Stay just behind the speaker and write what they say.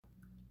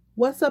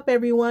What's up,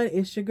 everyone?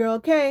 It's your girl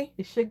Kay,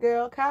 It's your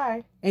girl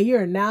Kai. and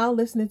you're now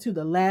listening to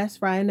The Last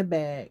Fry in the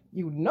Bag.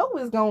 You know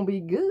it's gonna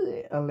be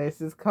good unless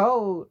it's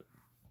cold.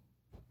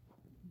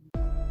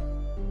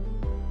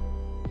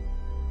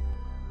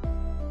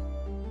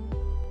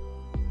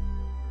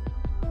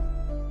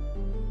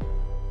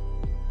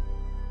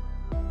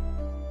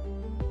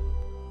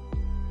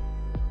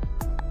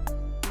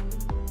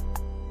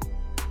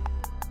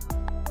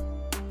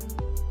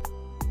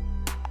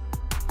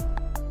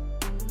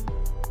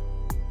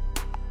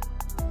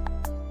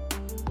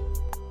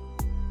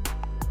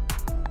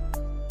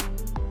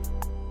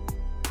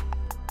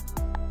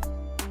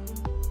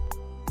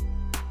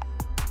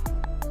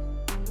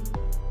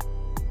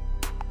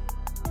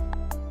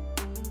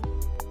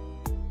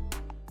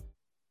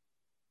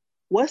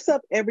 What's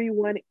up,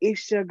 everyone?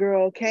 It's your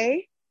girl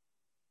Kay,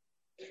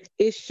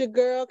 It's your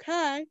girl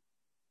Kai.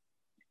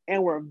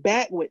 and we're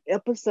back with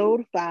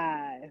episode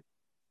 5.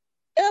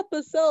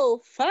 Episode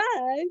 5.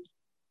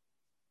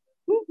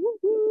 Woo, woo,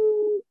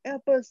 woo.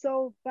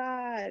 Episode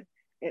 5.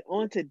 And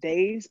on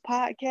today's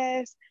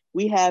podcast,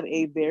 we have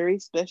a very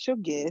special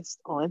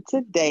guest on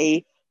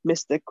today,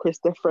 Mr.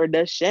 Christopher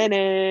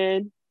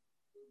Shannon.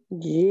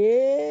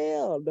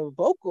 Yeah, the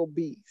vocal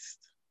beast.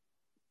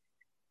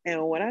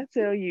 And when I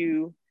tell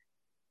you,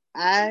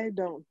 I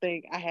don't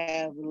think I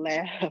have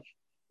laughed.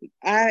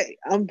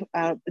 I'm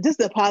just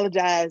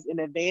apologize in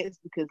advance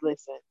because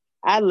listen,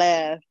 I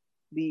laughed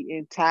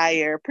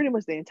pretty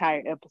much the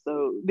entire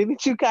episode.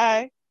 Didn't you,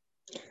 Kai?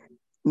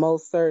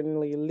 Most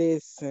certainly.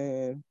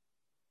 Listen,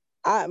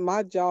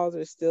 my jaws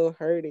are still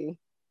hurting.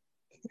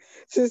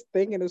 Just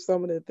thinking of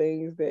some of the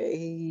things that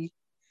he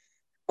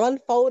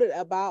unfolded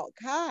about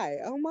Kai.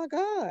 Oh my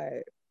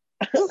God.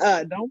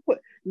 Don't put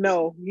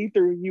no. He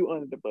threw you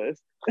under the bus.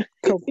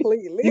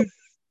 Completely. You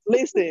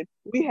listen.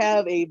 We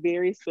have a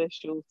very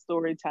special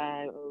story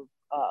time of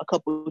a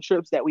couple of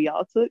trips that we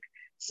all took.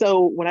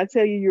 So when I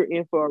tell you you're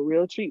in for a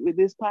real treat with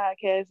this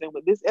podcast and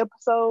with this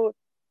episode,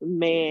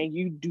 man,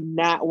 you do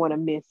not want to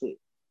miss it.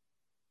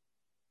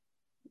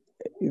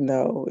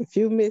 If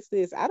you miss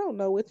this, I don't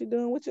know what you're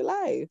doing with your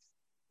life.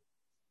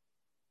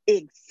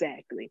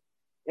 Exactly.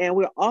 And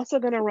we're also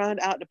going to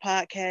round out the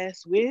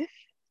podcast with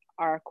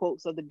our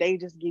quotes of the day,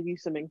 just give you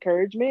some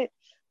encouragement.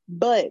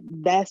 But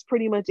that's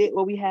pretty much it,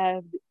 what we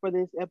have for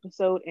this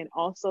episode. And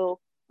also,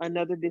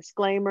 another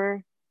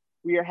disclaimer,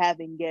 we are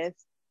having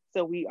guests.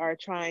 So we are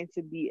trying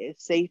to be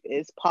as safe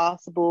as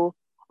possible.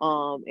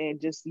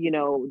 And just,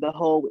 the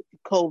whole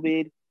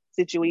COVID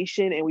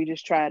situation. And we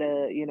just try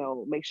to,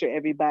 make sure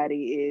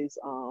everybody is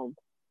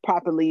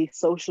properly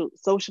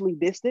socially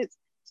distanced.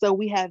 So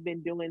we have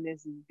been doing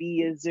this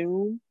via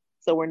Zoom.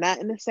 So we're not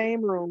in the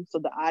same room. So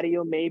the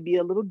audio may be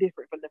a little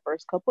different from the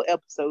first couple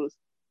episodes,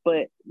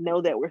 but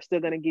know that we're still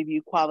going to give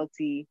you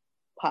quality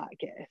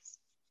podcasts.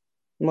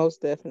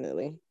 Most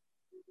definitely.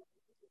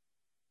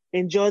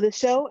 Enjoy the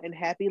show and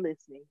happy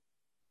listening.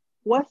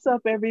 What's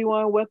up,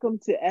 everyone? Welcome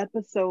to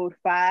episode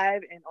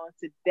 5. And on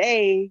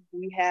today,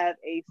 we have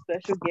a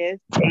special guest.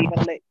 I'm going to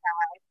let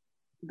Kai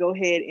go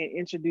ahead and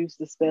introduce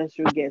the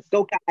special guest.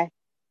 Go, Kai.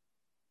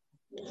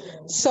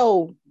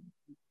 So,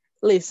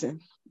 listen,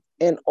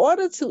 in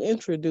order to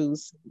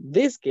introduce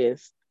this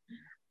guest,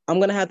 I'm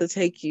going to have to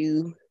take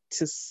you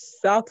to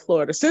South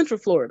Florida, Central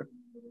Florida,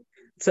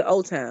 to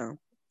O Town.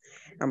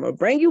 I'm going to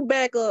bring you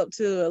back up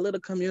to a little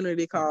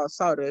community called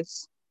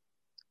Sawdust.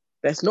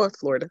 That's North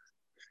Florida.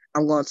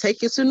 I'm going to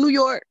take you to New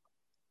York.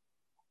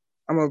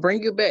 I'm going to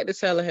bring you back to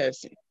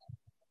Tallahassee.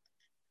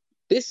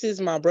 This is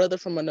my brother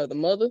from another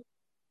mother,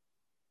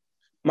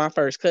 my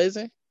first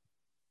cousin,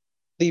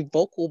 the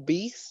vocal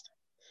beast.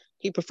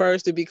 He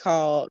prefers to be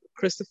called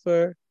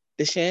Christopher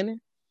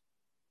Shannon.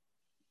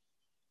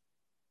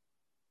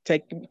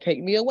 Take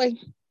me away.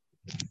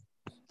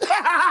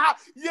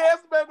 Yes,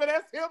 baby,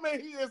 that's him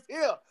and he is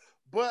here.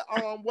 But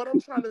what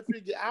I'm trying to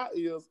figure out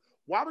is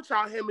why would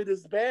y'all hand me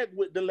this bag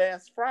with the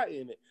last fry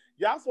in it?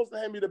 Y'all supposed to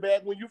hand me the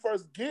bag when you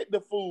first get the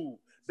food.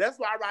 That's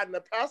why I ride in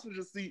the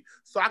passenger seat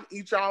so I can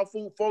eat y'all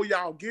food before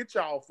y'all get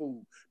y'all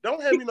food.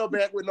 Don't hand me no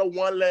bag with no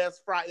one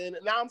last fry in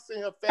it. Now I'm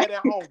sitting here fat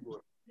and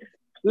hungry.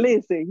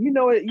 Listen, you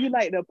know it. You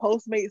like the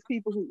Postmates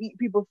people who eat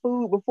people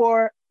food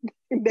before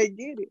they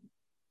get it.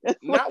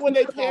 Not when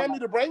they pay me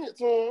to bring it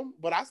to them,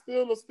 but I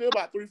still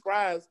about 3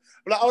 fries.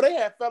 But like, oh, they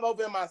had fell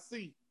over in my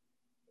seat.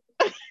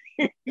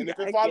 And if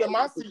it fall in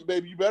my seat,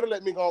 baby, you better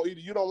let me go eat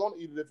it. You don't want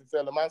to eat it if it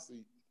fell in my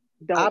seat.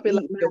 I'll be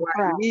like the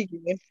white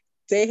vegan.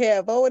 They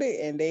had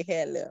voted and they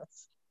had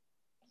left.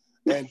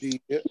 And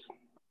did.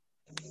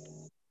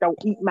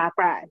 Don't eat my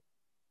fries.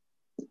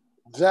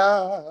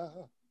 Ja.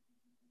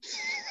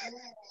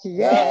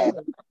 Yeah.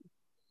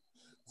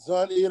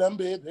 Son, eat them,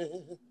 baby.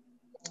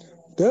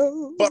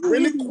 Go. But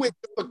really quick,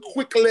 a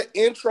quick little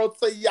intro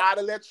to y'all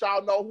to let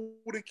y'all know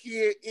who the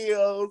kid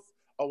is.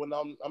 Oh, and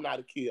I'm not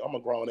a kid. I'm a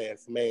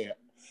grown-ass man.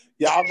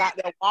 Y'all got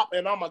that WAP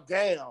and I'm a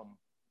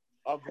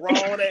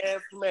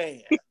grown-ass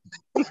man.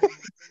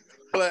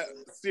 But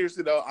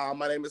seriously though,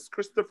 my name is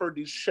Christopher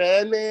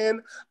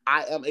Shannon.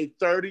 I am a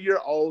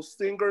 30-year-old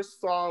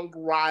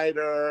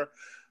singer-songwriter,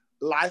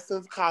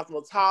 licensed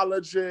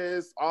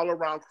cosmetologist, all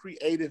around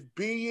creative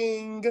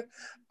being.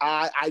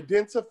 I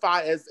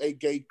identify as a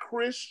gay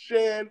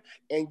Christian.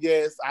 And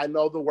yes, I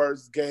know the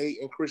words gay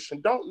and Christian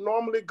don't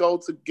normally go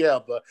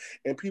together.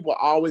 And people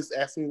always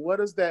ask me, what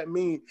does that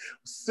mean?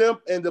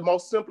 In the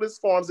most simplest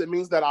forms, it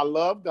means that I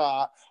love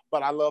God,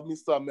 but I love me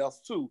something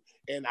else too.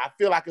 And I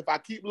feel like if I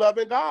keep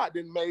loving God,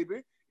 then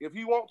maybe if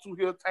he wants to,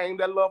 he'll tame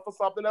that love for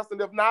something else. And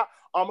if not,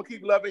 I'm going to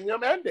keep loving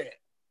him and that.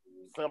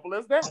 Simple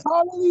as that.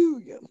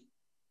 Hallelujah.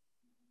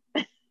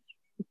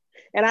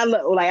 And I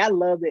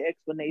love the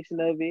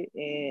explanation of it.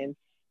 And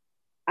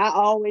I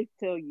always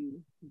tell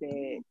you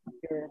that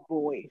your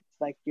voice,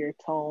 like your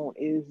tone,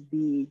 is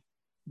the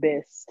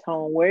best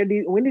tone.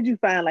 When did you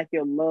find like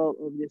your love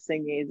of your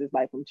singing? Is it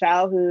like from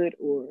childhood,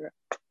 or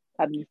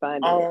how did you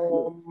find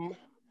it?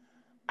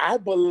 I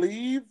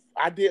believe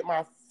I did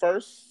my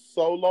first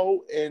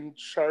solo in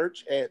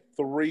church at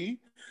 3.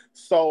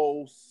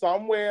 So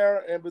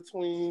somewhere in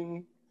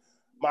between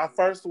my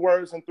first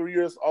words and 3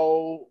 years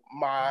old,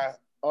 my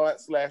aunt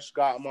 /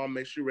 godmom,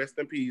 may she rest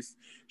in peace,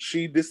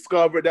 she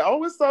discovered that,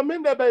 oh, it's something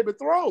in that baby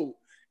throat.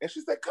 And she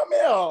said, come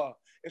here.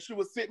 And she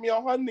would sit me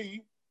on her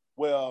knee.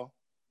 Well,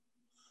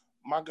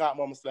 my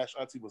godmama /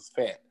 auntie was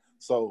fat.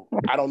 So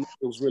I don't know if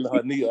it was really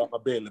her knee or her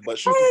belly, but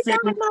she used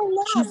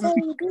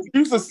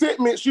to sit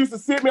me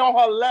on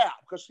her lap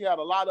because she had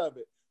a lot of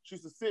it. She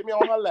used to sit me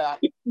on her lap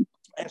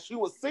and she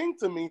would sing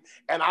to me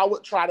and I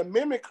would try to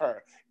mimic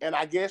her. And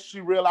I guess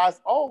she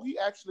realized, oh, he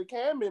actually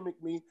can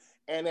mimic me.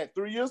 And at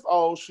 3 years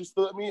old, she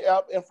stood me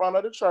up in front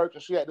of the church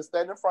and she had to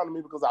stand in front of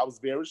me because I was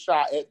very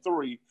shy at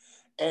 3.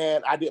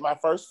 And I did my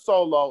first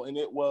solo and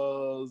it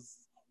was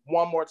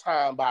One More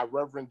Time by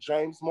Reverend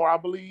James Moore, I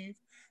believe.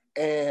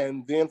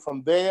 And then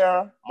from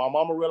there, my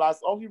mama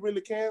realized, oh, he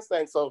really can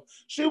sing. So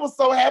she was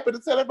so happy to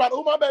tell everybody,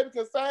 oh, my baby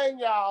can sing,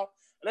 y'all.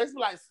 And they be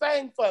like,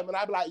 sing for me. And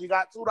I'd be like, you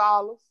got $2?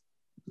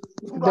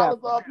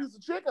 $2 for a piece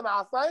of chicken,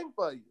 I'll sing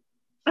for you.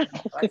 I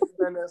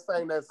stand there and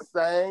sang that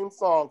same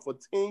song for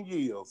 10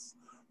 years.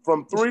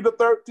 From 3 to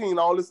 13,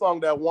 I only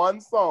sung that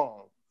one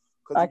song.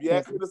 Because if you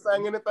asked me to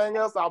sing anything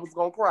else, I was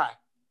going to cry.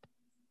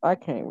 I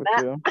can't with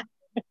you.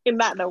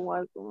 Not the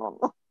one song.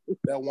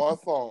 That one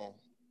song.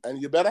 And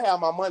you better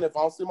have my money. If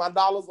I don't see my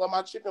dollars or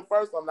my chicken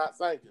first, I'm not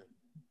singing.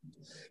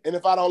 And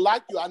if I don't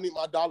like you, I need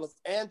my dollars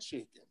and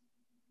chicken.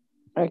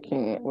 I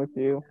can't with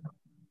you.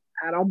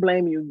 I don't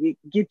blame you.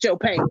 Get your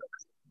pay.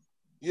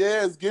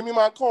 Yes, give me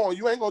my coin.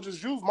 You ain't going to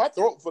just use my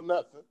throat for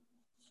nothing.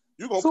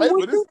 You're going to pay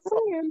for this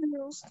throat.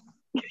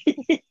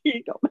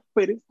 You don't pay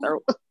for this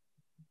throat.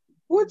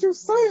 What you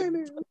saying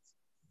is?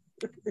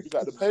 You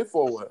got to pay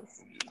for it.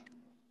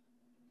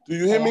 Do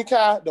you hear me,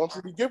 Kai? Don't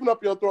you be giving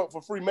up your throat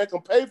for free. Make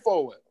them pay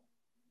for it.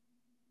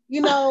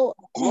 You know,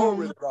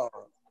 Glory to God.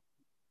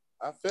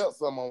 I felt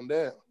some on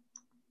that.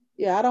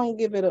 Yeah, I don't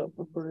give it up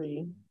for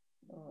free.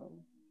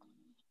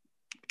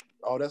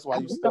 Oh, that's why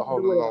you still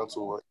holding on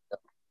to it.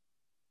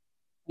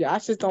 Yeah, I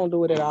just don't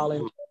do it at all.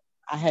 And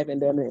I haven't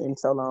done it in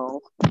so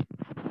long.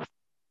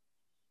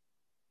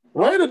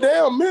 Wait a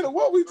damn minute.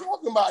 What we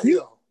talking about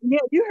here? Yeah,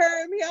 you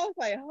heard me. I was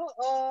like, hold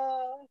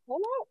on.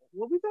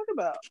 What we talking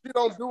about? She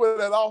don't do it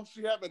at all.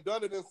 She haven't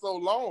done it in so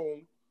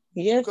long.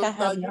 Yes, I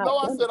have. Now, you know,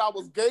 I said I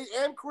was gay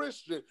and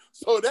Christian.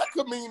 So that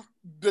could mean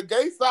the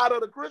gay side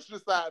or the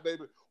Christian side,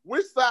 baby.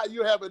 Which side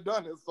you haven't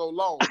done in so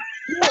long?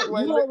 You ain't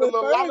licked a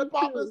little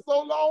lollipop in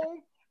so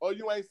long? Or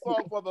you ain't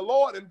sung for the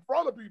Lord in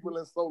front of people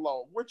in so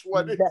long? Which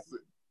one is it?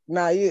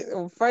 Now,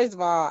 first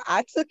of all,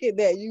 I took it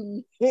that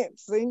you meant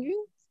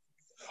singing.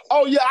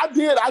 Oh, yeah, I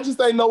did. I just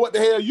didn't know what the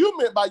hell you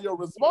meant by your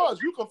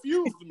response. You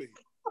confused me.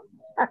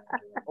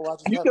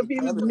 You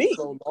confused me.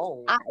 So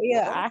long.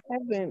 I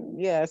haven't.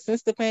 Yeah,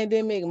 since the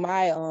pandemic,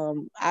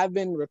 I've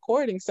been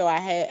recording, so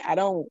I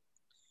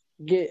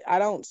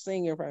don't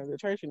sing in front of the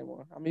church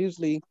anymore. I'm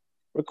usually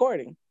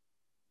recording.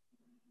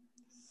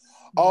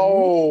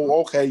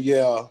 Oh, okay,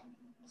 yeah.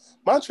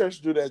 My church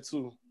do that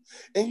too.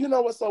 And you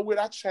know what's so weird?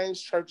 I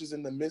changed churches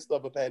in the midst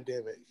of a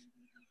pandemic.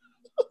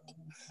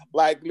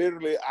 Like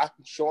literally, I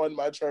joined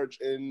my church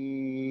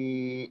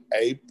in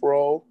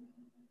April.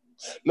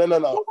 No.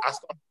 I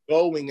started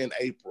going in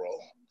April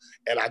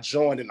and I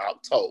joined in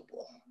October.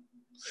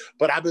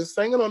 But I've been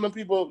singing on the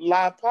people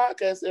live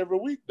podcasts every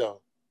week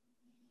though.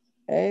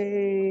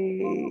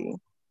 Hey.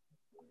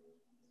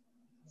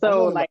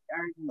 So like,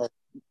 are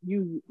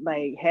you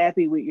like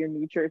happy with your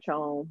new church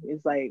home?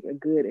 It's like a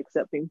good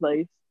accepting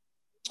place?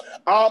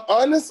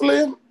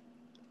 Honestly,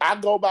 I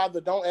go by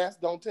the don't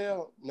ask, don't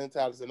tell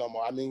mentality no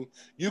more. I mean,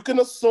 you can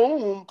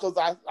assume because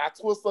I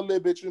twist a little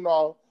bit, you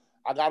know,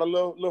 I got a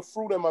little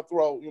fruit in my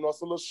throat, you know,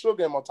 it's a little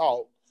sugar in my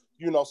talk,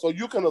 you know, so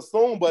you can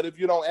assume, but if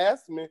you don't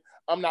ask me,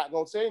 I'm not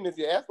going to tell you. And if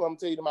you ask me, I'm going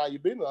to tell you to mind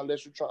your business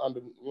unless you're trying to,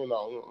 you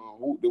know,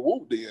 whoop the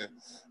whoop then.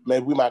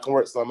 Maybe we might can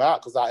work something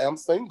out because I am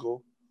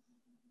single,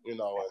 you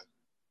know, and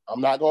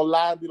I'm not going to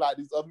lie and be like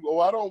these other people,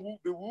 I don't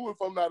whoop the woo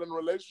if I'm not in a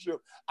relationship.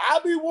 I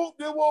be whoop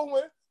the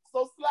wooing.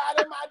 So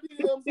slide in my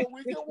DMs so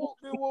we can whoop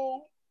the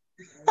woo.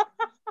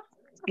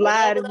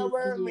 Slide in that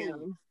word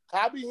means.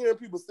 I be hearing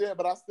people say it,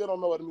 but I still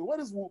don't know what it means. What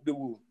is whoop the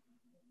woo?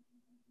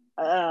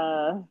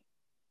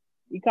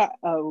 You got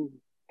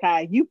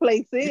Kai, you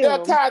play Yeah,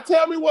 Sims. Kai,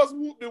 tell me what's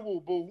whoop de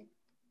whoop, boo.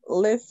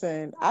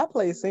 Listen, I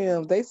play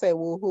Sims. They say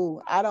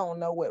woohoo. I don't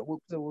know what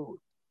whoop de whoop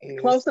is.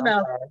 Close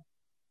enough.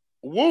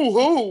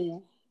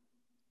 Woohoo.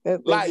 They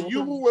Like woohoo.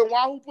 Yoo-hoo and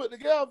Wahoo put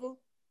together.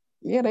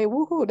 Yeah, they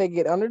woohoo. They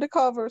get under the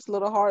covers,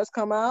 little hearts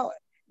come out.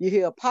 You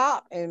hear a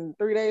pop, and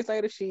 3 days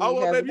later, she Oh,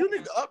 well, has. baby, you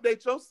need to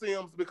update your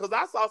Sims because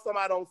I saw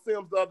somebody on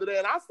Sims the other day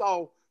and I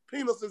saw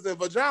penises and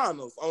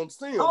vaginas on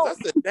Sims. Oh. I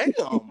said,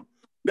 damn,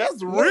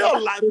 that's Yeah.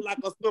 real life like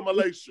a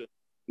simulation.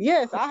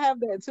 Yes, I have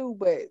that too,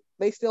 but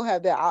they still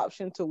have that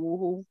option to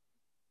woohoo.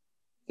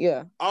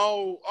 Yeah.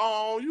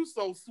 Oh, you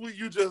so sweet.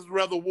 You just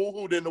rather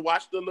woohoo than to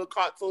watch the little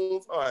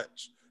cartoons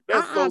hunch.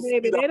 That's so Baby,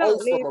 sweet and they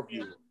don't wholesome of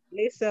you.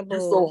 listen, You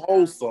so boo.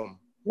 wholesome.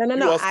 No.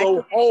 You are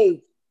so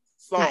wholesome.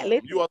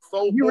 Listen, You are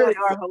so You really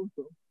wholesome. are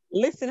wholesome.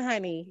 Listen,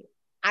 honey.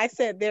 I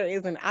said there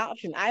is an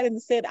option. I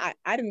didn't say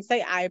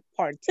I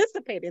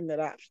participate in that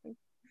option.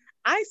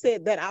 I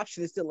said that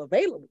option is still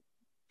available.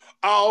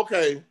 Oh,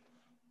 okay.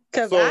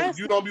 Because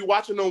You don't be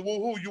watching them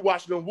woohoo, you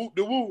watching them whoop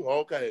de woo.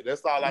 Okay,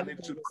 that's all I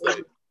needed you to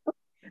say.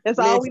 That's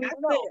all we need to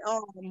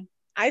know.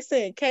 I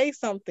sent Kay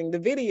something, the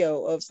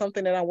video of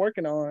something that I'm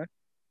working on,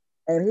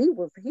 and he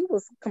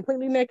was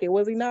completely naked,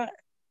 was he not?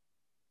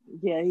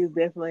 Yeah, he's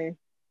definitely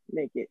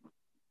naked.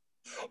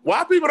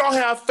 Why people don't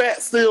have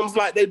fat Sims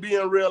like they be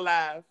in real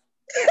life?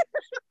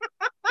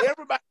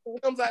 Everybody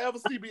Sims I ever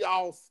see be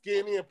all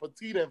skinny and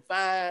petite and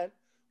fine,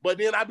 but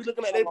then I be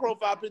looking at their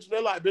profile picture,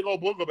 they're like big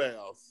old booger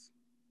bears.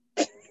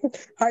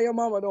 How your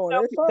mama doing?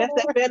 That's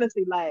that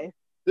fantasy life.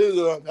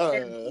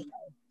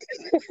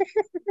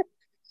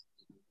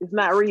 It's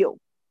not real.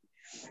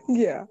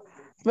 Yeah.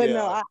 But Yeah.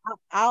 no,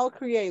 I'll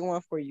create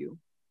one for you.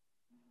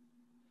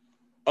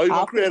 Oh, you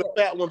gonna create a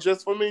fat one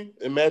just for me?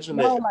 Imagine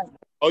No, that. like,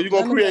 You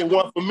gonna create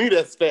one for me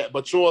that's fat,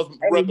 but yours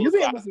regular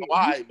size. So,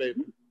 all right,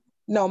 baby.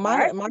 No,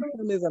 my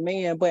son is a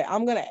man, but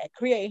I'm gonna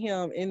create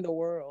him in the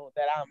world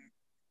that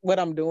what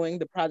I'm doing,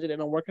 the project that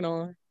I'm working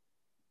on.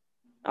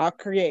 I'll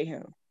create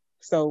him,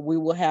 so we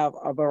will have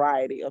a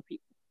variety of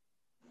people.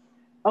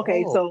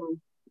 Okay, so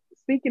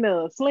speaking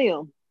of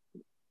Slim,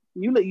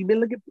 you've been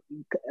looking.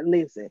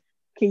 Listen,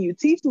 can you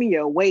teach me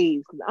your ways?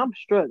 Because I'm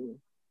struggling.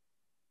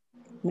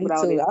 Me with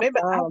all too. this. Maybe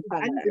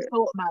I need to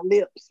sew up my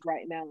lips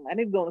right now. I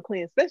need to go on a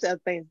clean, especially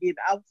after Thanksgiving.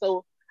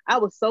 I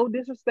was so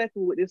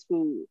disrespectful with this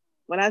food.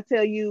 When I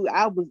tell you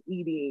I was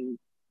eating,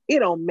 it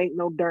don't make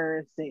no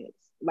darn sense.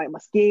 Like my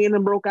skin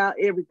and broke out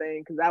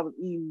everything because I was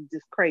eating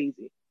just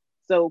crazy.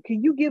 So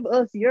can you give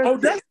us your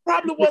tips? That's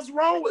probably what's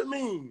wrong with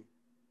me.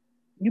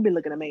 You've been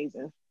looking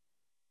amazing.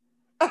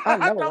 I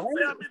don't tell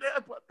me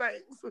that, but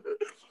thanks.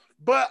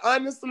 But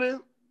honestly,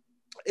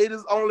 it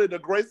is only the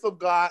grace of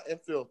God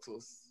and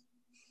filters.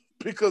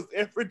 Because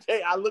every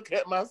day I look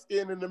at my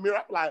skin in the mirror,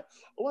 I'm like,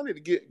 oh, I need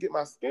to get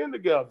my skin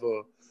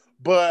together.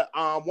 But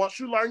once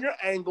you learn your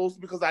angles,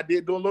 because I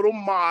did do a little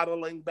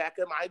modeling back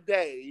in my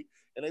day,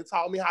 and they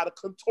taught me how to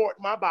contort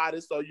my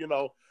body so,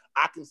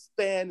 I can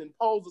stand and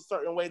pose a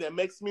certain way that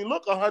makes me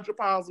look 100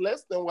 pounds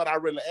less than what I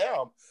really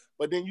am.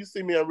 But then you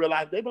see me in real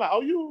life, they be like,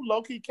 oh, you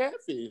low-key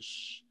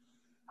catfish.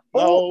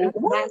 No,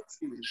 what?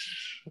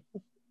 catfish.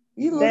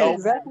 You look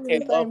exactly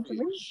the same to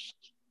me.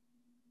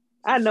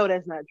 I know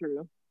that's not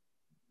true.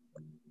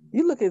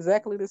 You look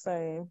exactly the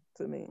same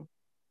to me.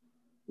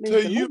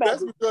 To you,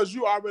 that's because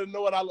you already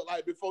know what I look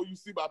like before you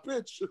see my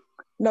picture.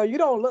 No, you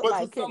don't look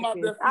like catfish. But to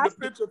somebody that see the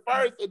picture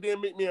first and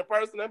then meet me in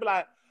person, they be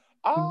like,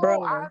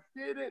 oh, I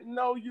didn't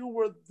know you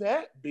were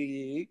that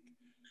big.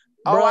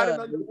 Oh, I didn't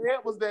know your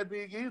head was that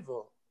big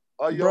either.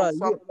 Or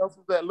something else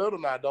was that little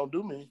now. Don't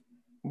do me.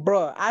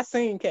 Bruh, I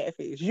seen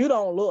catfish. You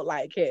don't look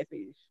like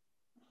catfish.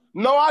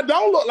 No, I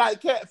don't look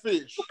like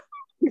catfish.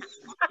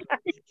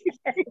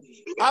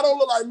 I don't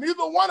look like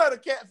neither one of the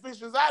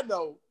catfishes I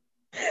know.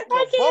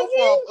 Both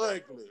are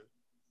ugly.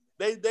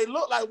 They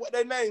look like what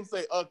their names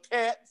say, a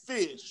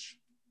catfish.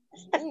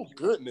 Oh,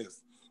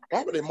 goodness.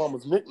 Why would their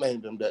mamas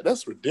nickname them that?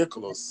 That's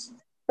ridiculous.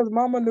 Because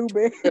mama knew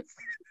best.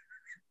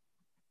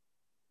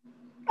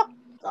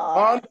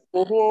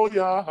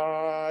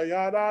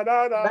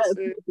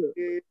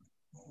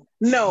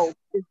 No,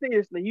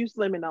 seriously, you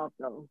slimming off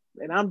though,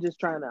 and I'm just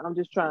trying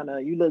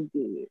to. You look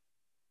good.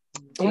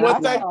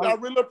 Well, thank you. I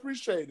really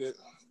appreciate it.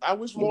 I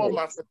wish more of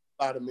my friends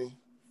out of me.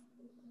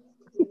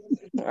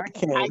 I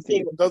can't.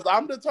 Because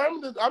I'm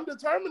determined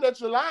that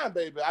you're lying,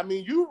 baby. I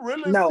mean, you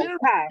really serious.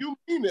 Kai. You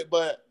mean it,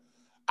 but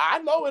I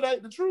know it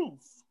ain't the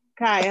truth.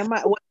 Kai,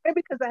 maybe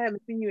because I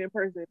haven't seen you in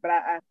person, but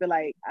I feel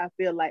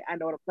like I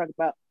know what I'm talking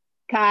about.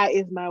 Kai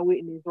is my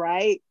witness,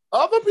 right?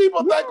 Other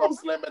people think I'm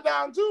slimming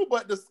down too,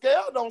 but the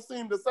scale don't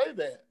seem to say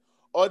that.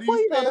 Or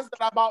these pants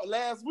that I bought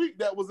last week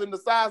that was in the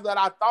size that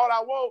I thought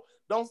I wore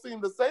don't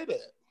seem to say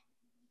that.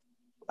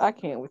 I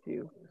can't with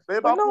you.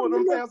 Babe, I pulled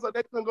them pants so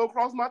they couldn't go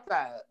across my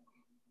thigh.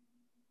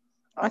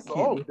 I said,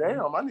 oh,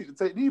 damn, I need to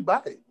take these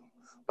back.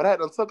 But I had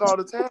to took all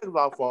the tags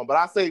off on them. But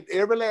I saved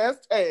every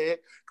last tag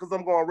because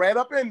I'm going right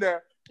up in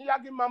there. Can y'all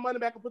give me my money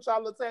back and put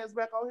y'all little tags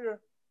back on here?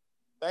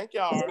 Thank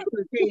y'all.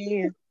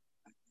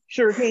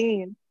 Sure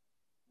can.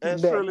 And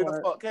That surely the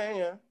part. fuck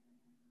can.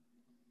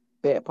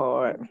 That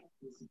part.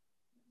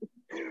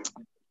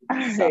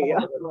 Hey,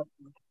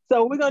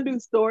 so we're gonna do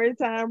story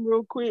time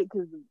real quick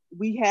because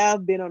we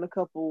have been on a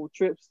couple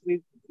trips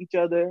with each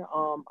other,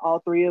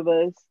 all three of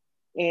us.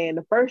 And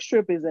the first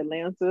trip is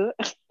Atlanta,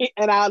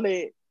 and I'll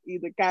let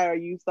either Kai or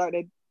you start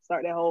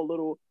that whole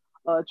little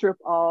trip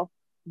off.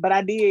 But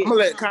I'm gonna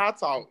let Kyle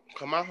talk.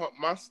 Cause my I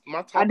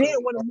talking did is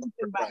want to mention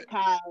about right.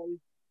 Kyle.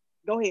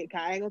 Go ahead, Kai.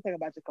 I ain't gonna talk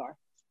about your car.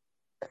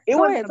 It Go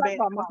wasn't ahead, a talk bad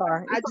about my car.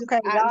 car. It's okay.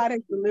 God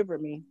has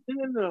delivered me.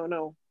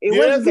 No. It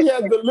Yes, wasn't he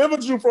bad. has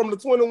delivered you from the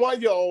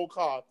 21-year-old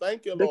car.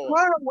 Thank you, The Lord.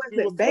 car He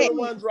was wasn't bad.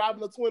 21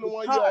 driving a The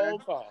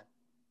 21-year-old car.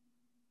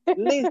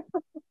 Listen,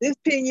 this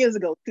 10 years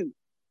ago too.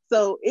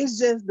 So it's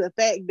just the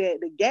fact that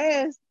the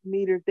gas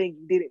meter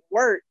thing didn't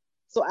work.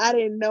 So I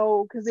didn't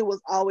know because it was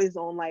always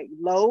on like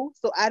low.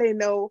 So I didn't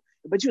know.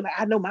 But you're like,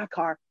 I know my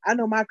car. I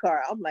know my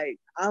car. I'm like,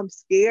 I'm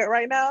scared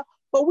right now.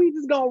 But we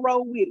just gonna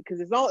roll with it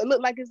because it's on. It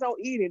looked like it's on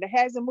eating. It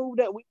hasn't moved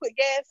up. We put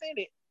gas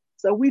in it,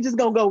 so we just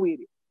gonna go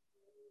with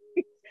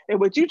it. And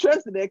but you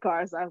trusted that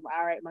car, so I was like,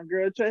 all right, my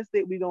girl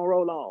trusted. We gonna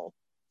roll on.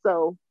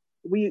 So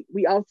we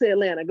off to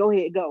Atlanta. Go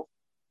ahead, go.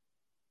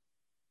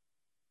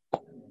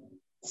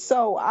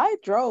 So I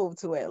drove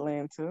to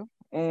Atlanta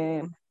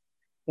and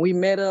we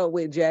met up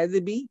with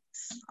Jazzy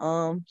Beats.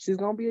 She's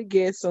gonna be a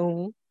guest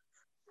soon.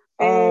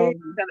 Hey,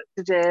 Um, shout out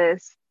to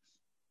Jazz.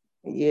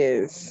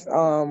 yes.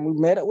 We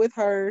met up with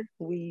her.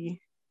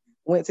 We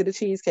went to the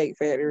Cheesecake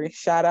Factory.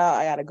 Shout out,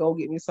 I gotta go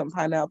get me some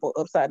pineapple,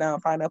 upside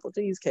down pineapple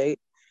cheesecake.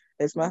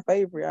 It's my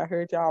favorite. I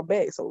heard y'all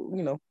back.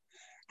 So,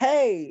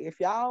 hey, if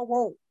y'all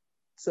want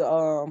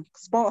to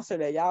sponsor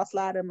that, y'all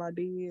slide in my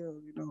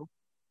DM,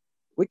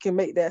 we can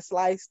make that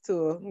slice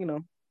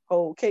to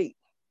whole cake,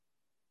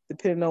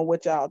 depending on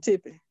what y'all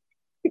tipping.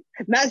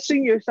 Not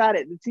shooting your shot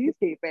at the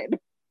Cheesecake Factory.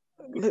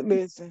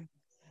 Listen,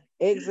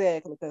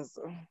 exactly. Because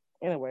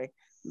anyway,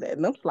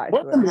 them slices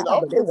Wait are a minute, hot, I'm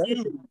but they worth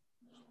confused.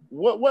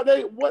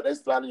 What they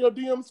sliding your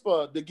DMs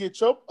for? To get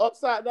your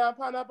upside down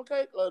pineapple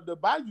cake or to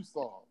buy you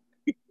some?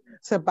 it.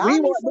 To buy We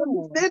me want them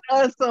to some, send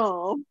us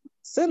some.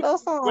 send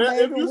us some, Well,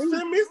 baby. if you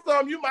send me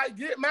some, you might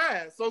get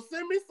mine. So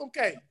send me some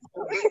cake.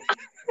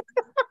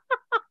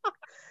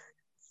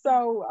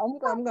 So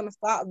I'm gonna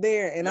stop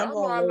there, and I'm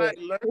Y'all know gonna I let.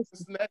 like lunch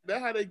snack.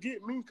 That's how they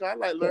get me. Cause I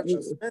like lunch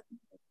and snack.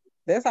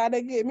 That's how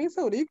they get me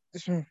too.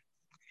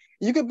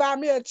 You can buy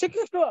me a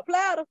chicken strip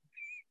platter.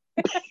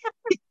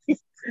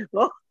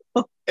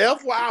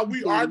 FYI,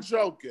 we are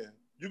joking.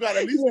 You got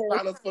at least Yes,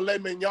 find us filet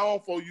mignon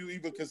before you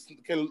even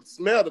can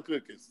smell the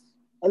cookies.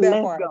 that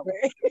Let's part. go.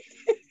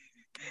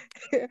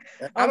 And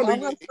I I'm don't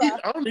even gonna eat. stop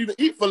I don't even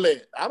eat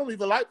filet. I don't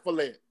even like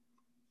filet.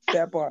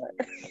 that part.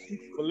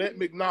 Filet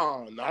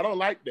mignon. I don't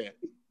like that.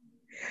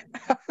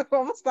 I'm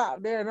gonna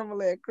stop there, and I'm gonna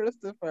let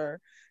Christopher,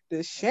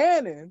 the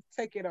Shannon,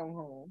 take it on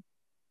home.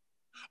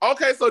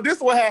 Okay, so this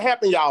is what had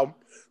happened, y'all.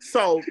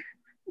 So,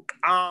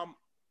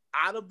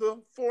 out of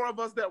the four of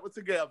us that were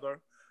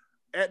together,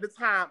 at the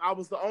time, I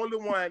was the only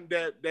one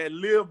that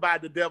lived by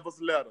the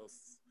devil's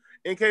letters.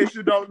 In case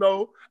you don't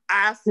know,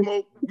 I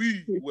smoke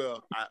weed.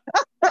 Well, I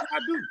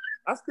do.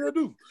 I still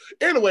do.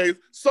 Anyways,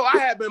 so I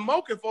had been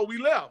smoking before we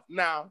left.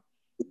 Now,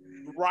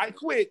 right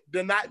quick,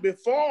 the night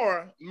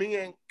before, me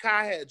and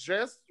Kai had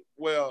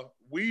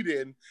we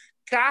didn't.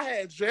 Kai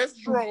had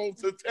just drove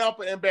to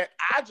Tampa and back.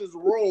 I just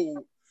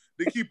rode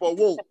to keep her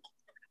woke.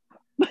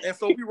 And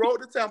so we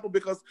rode to Tampa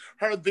because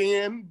her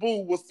then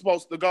boo was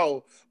supposed to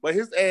go. But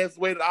his ass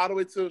waited all the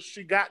way till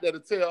she got there to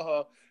tell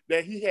her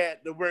that he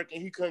had to work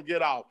and he couldn't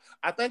get off.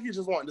 I think he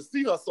just wanted to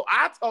see her. So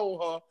I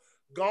told her,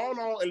 go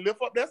on and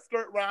lift up that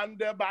skirt round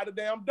there by the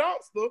damn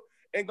dumpster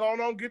and go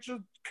on get your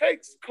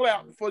cakes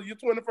clapped for your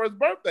 21st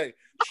birthday.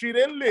 She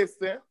didn't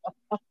listen.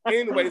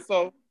 Anyway,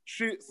 so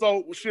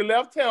she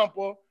left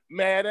Tampa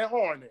mad and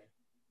horny.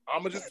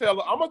 I'm gonna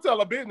tell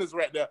her business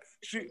right there.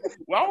 I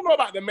don't know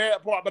about the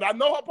mad part, but I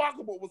know her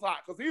pocketbook was hot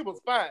because he was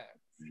fine.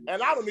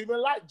 And I don't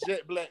even like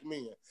jet black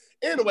men.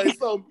 Anyway,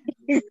 so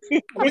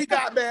we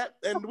got back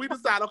and we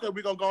decided, okay,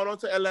 we're gonna go on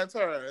to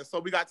Atlanta. And so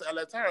we got to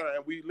Atlanta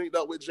and we linked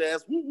up with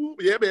Jazz. Woo, woo,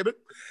 yeah, baby.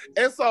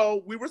 And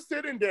so we were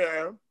sitting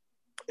there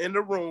in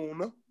the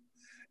room,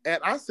 and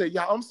I said,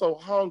 "Y'all, I'm so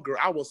hungry.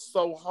 I was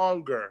so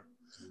hungry.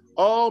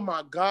 Oh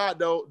my God,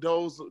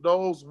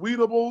 those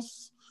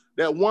weedables."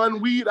 That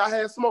one weed I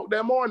had smoked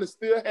that morning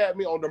still had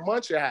me on the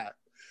munchie high.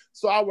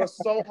 So I was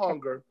so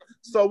hungry.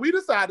 So we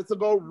decided to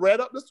go right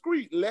up the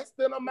street, less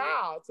than a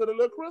mile, to the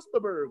little Crystal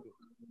Burger.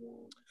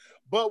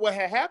 But what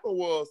had happened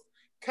was,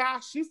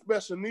 Kai, she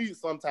special needs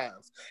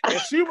sometimes.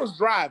 And she was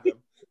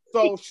driving.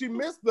 So she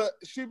missed the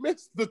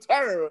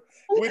turn,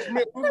 which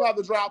meant we were going to have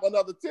to drive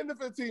another 10 to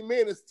 15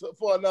 minutes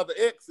for another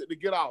exit to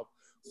get off.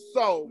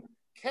 So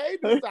Kay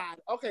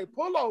decided, okay,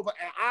 pull over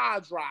and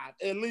I'll drive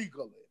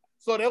illegally.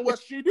 So that's what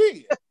she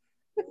did.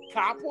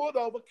 Kai pulled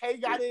over, Kay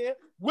got in,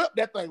 whipped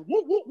that thing,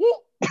 whoop, whoop,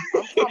 whoop.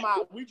 I'm talking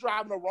about we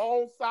driving the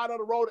wrong side of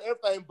the road and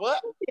everything, but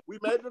we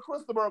made it to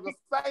Crystal Burger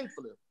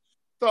safely.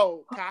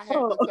 So Kai had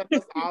to tell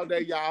us all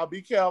day, y'all,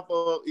 be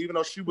careful. Even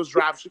though she was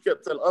driving, she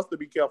kept telling us to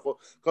be careful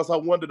because her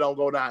window don't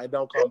go down and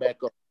don't come back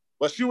up.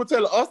 But she was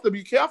telling us to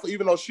be careful,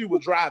 even though she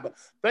was driving.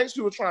 I think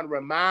she was trying to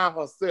remind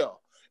herself.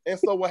 And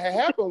so what had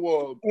happened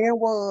was,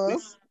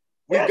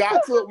 we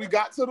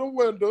got to the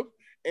window,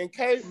 and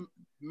Kay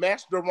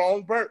mashed the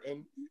wrong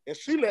button, and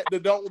she let the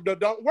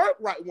don't work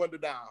right window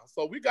down.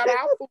 So we got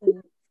our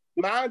food.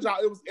 Mind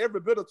y'all, it was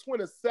every bit of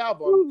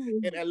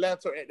 27 in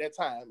Atlanta at that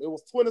time. It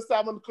was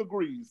 27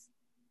 degrees.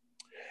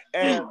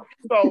 And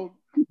so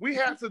we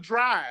had to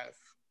drive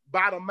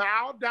about a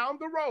mile down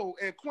the road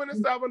in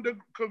 27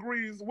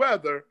 degrees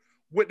weather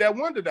with that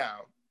window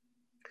down.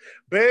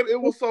 Babe,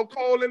 it was so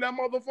cold in that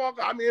motherfucker.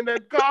 I mean,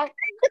 that car,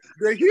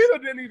 the heater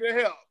didn't even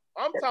help.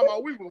 I'm talking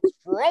about we was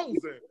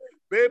frozen.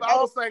 Babe, I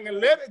was singing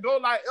Let It Go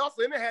Like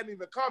Elsa, and it hadn't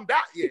even come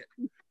out yet.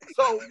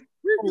 So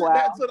we get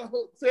back to the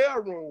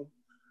hotel room.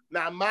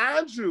 Now,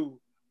 mind you,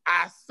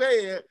 I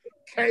said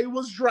Kay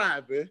was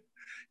driving.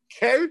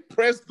 Kay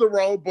pressed the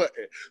wrong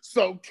button.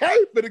 So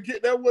Kay finna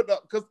get that window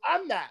up, because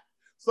I'm not.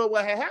 So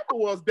what had happened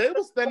was they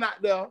were standing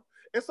out there.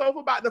 And so for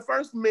about the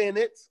first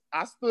minute,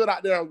 I stood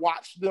out there and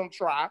watched them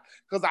try,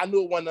 because I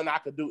knew it wasn't nothing I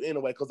could do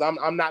anyway, because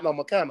I'm not no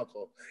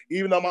mechanical.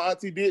 Even though my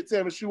auntie did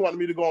tell me she wanted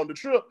me to go on the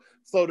trip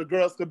so the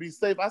girls could be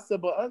safe. I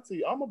said, but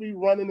auntie, I'm going to be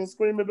running and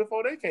screaming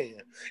before they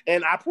can.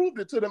 And I proved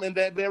it to them in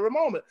that very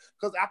moment,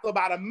 because after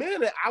about a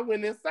minute, I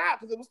went inside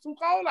because it was too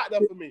cold out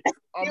there for me.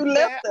 I'm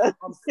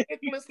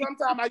sickly.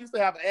 Sometimes I used to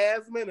have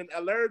asthma and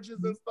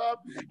allergies and stuff,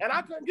 and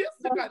I couldn't get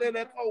sick out there in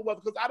that cold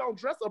weather because I don't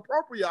dress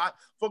appropriate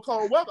for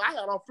cold weather. I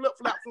had on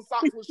flip-flops and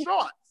socks with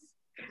shorts.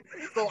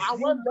 So I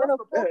wasn't dressed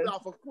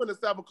appropriate for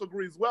 27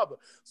 degrees weather.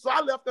 So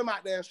I left them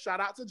out there, and shout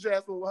out to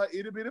Jasmine with her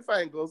itty-bitty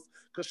fingers,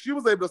 because she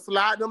was able to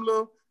slide them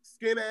little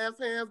skinny-ass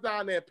hands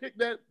down there and pick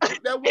that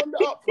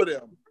window up for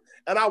them.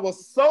 And I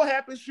was so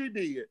happy she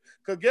did.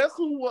 Because guess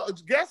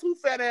who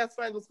fat-ass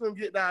fingers couldn't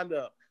get down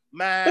there?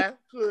 Mine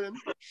couldn't.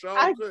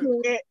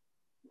 Couldn't.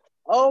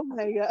 Oh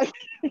my God.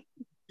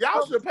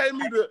 Y'all should pay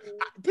me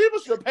people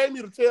should pay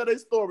me to tell their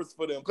stories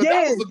for them, because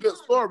that was a good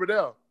story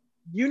there.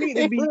 You need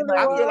to be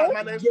I feel like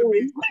my name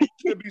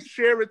should be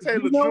Sherry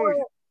Taylor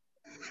Jr.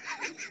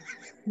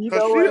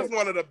 Because she is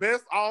one of the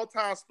best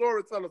all-time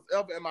storytellers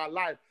ever in my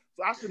life.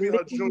 So I should be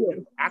her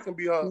junior. I can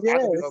be her. Yes. I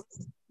can be her.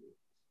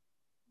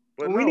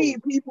 But we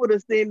need people to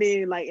send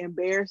in like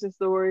embarrassing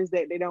stories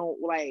that they don't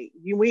like.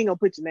 We ain't gonna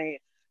put your name,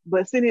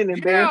 but send in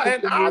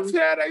embarrassing and I'll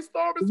tell their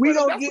stories.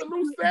 That's a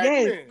new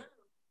segment.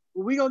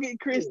 We gonna get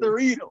Chris to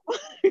read them.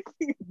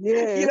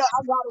 Yeah, you know,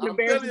 I got an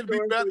embarrassing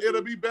story.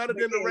 It'll be better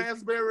than the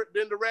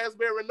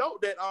raspberry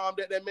note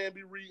that man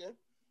be reading.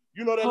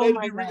 You know that lady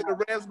be reading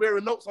the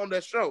raspberry notes on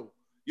that show.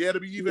 Yeah, it'll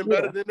be even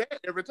better than that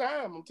every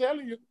time. I'm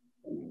telling you.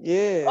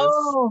 Yes.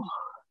 Oh,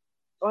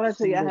 I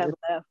tell you, I have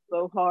laughed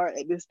so hard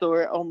at this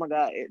story. Oh my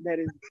God, that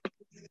is.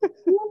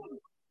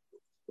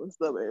 What's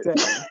up, man?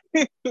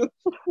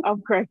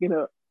 I'm cracking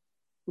up.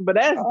 But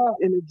that's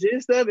in the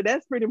gist of it.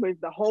 That's pretty much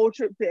the whole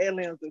trip to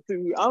Atlanta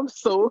too. I'm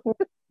so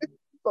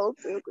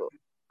tickled.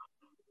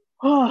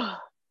 Oh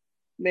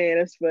man,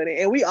 that's funny.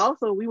 And we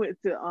went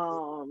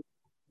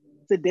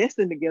to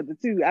Destin together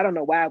too. I don't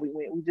know why we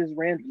went. We just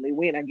randomly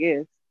went, I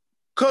guess.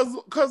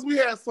 Cause we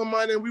had some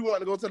money and we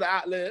wanted to go to the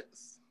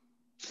outlets.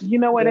 You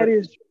know what that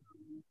is?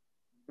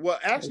 Well,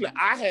 actually,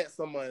 I had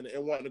some money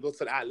and wanted to go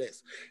to the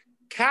outlets.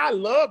 Kai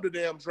loved the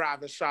damn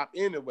driving shop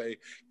anyway.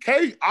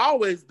 Kay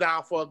always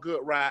down for a good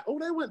ride. Oh,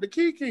 they went to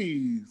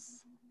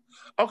Kiki's.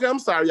 Okay, I'm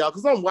sorry, y'all,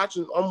 because I'm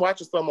watching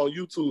some on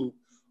YouTube.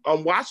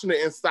 I'm watching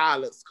it in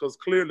silence because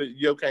clearly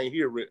you can't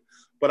hear it.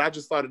 But I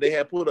just thought that they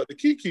had put up the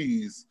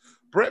Kiki's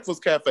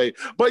Breakfast Cafe.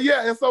 But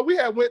yeah, and so we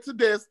had went to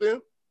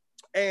Destin.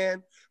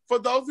 And for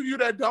those of you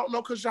that don't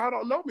know, because y'all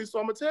don't know me, so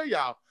I'm going to tell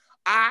y'all,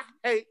 I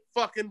hate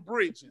fucking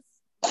bridges.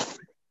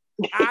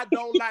 I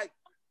don't like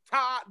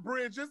Todd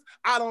bridges.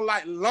 I don't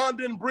like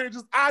London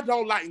bridges. I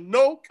don't like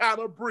no kind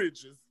of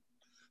bridges.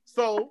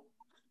 So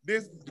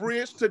this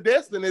bridge to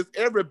Destin is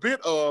every bit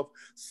of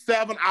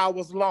 7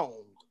 hours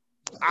long.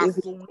 I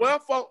swear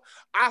for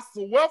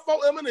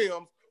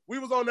M&M's, we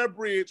was on that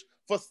bridge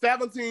for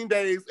 17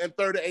 days and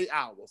 38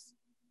 hours.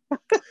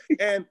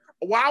 And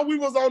while we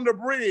was on the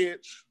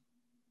bridge,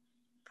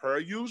 per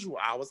usual,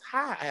 I was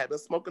high. I had been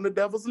smoking the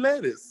devil's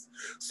lettuce.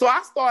 So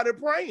I started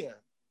praying.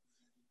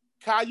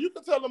 Kai, you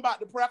can tell them about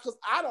the prayer because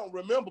I don't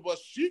remember, but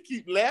she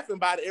keep laughing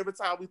about it every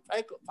time we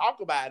talk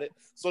about it.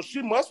 So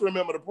she must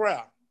remember the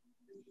prayer.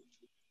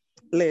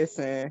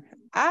 Listen,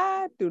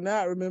 I do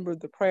not remember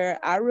the prayer.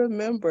 I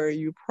remember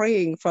you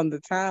praying from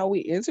the time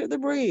we entered the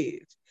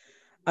bridge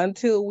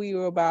until we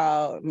were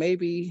about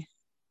maybe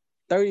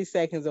 30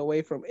 seconds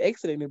away from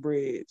exiting the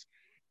bridge.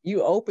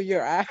 You opened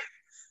your eyes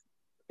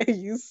and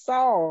you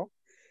saw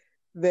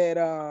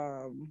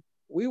that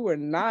we were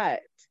not.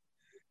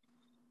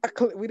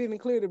 We didn't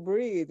clear the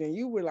bridge, and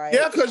you were like,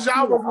 yeah, because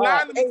y'all was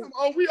lying to me.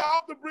 Oh, we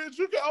off the bridge.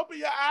 You can open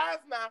your eyes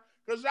now,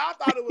 because y'all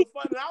thought it was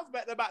funny. I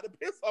was about to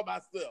piss on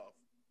myself.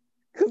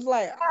 Because,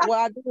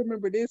 I do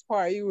remember this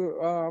part. You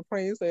were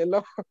praying, saying,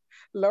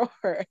 Lord,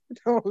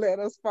 don't let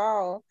us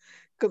fall.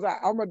 Because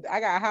I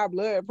got high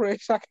blood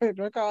pressure. I can't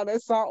drink all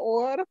that salt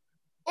water.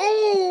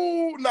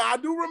 Oh, no, I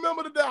do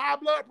remember the high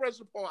blood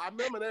pressure part. I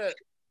remember that.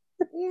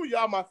 Ooh,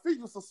 y'all, my feet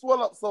used to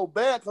swell up so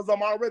bad because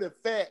I'm already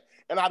fat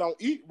and I don't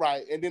eat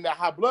right. And then that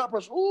high blood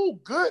pressure. Ooh,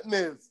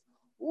 goodness.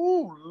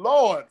 Ooh,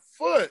 Lord,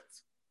 foot.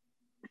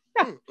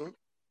 Mm-mm.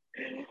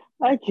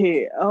 I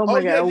can't. Oh my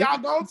Yeah, God. y'all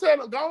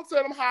go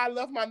tell them how I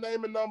left my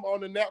name and number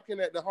on the napkin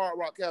at the Hard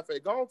Rock Cafe.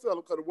 Go tell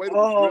them because the waiter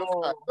was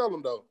real fine. Tell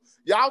them though.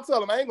 Y'all tell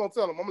them. I ain't gonna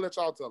tell them. I'm gonna let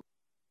y'all tell them.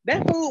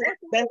 That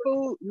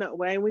food. No,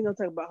 well, we ain't gonna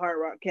talk about Hard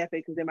Rock Cafe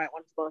because they might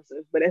want to sponsor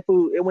us. But that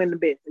food, it wasn't the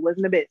best. It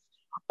wasn't the best.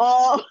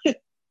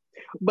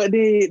 But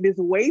then this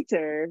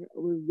waiter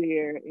was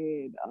there,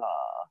 and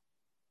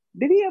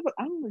did he ever?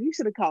 I don't know. He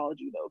should have called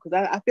you though,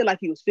 because I feel like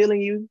he was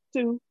feeling you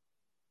too.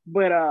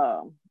 But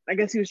I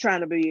guess he was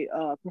trying to be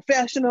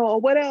professional or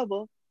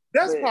whatever.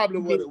 That's probably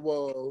what it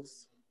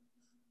was.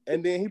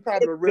 And then he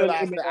probably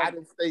realized that I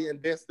didn't stay in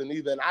Destin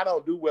either, and I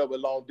don't do well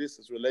with long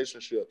distance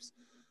relationships.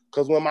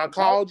 Because when my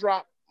call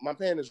dropped, my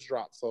panties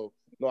dropped. So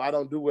no, I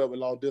don't do well with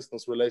long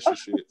distance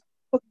relationships.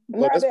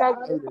 But that's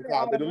probably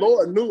the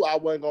Lord knew I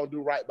wasn't gonna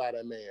do right by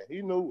that man.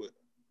 He knew it.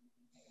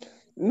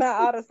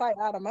 Not out of sight,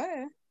 out of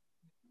mind.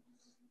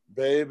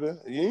 Baby,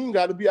 you ain't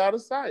got to be out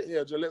of sight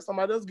here. Just let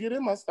somebody else get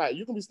in my sight.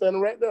 You can be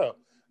standing right there.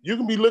 You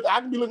can be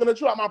I can be looking at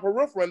you at my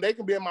peripheral, and they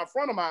can be in my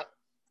front of my.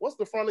 What's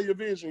the front of your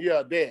vision?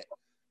 Yeah, that.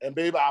 And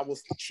baby, I will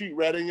cheat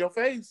right in your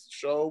face.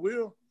 Sure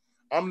will.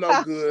 I'm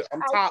no good.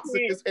 I'm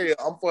toxic as hell.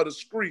 I'm for the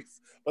streets.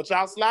 But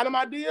y'all slide in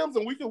my DMs,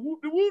 and we can whoop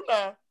the whoop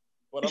now.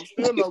 But I'm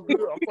still no good.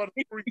 I'm for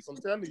the streets. I'm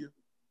telling you.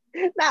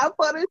 Not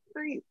for the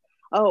streets.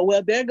 Oh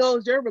well, there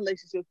goes your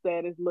relationship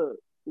status. Look,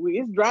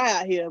 it's dry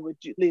out here, but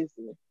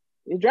listen.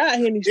 It's dry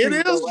here in the streets.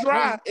 It is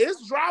dry.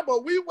 It's dry,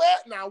 but we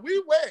wet now.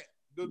 We wet.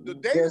 The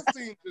dating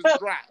scene is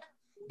dry.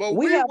 But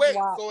we wet.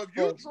 So if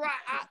you dry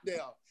out there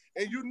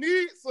and you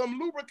need some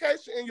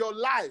lubrication in your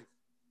life,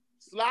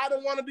 slide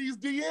in one of these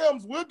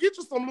DMs. We'll get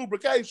you some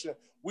lubrication.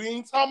 We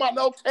ain't talking about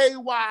no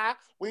KY.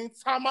 We ain't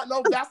talking about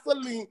no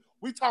Vaseline.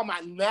 We talking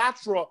about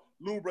natural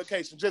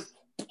lubrication. Just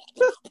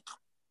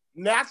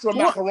natural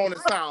macaroni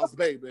sounds,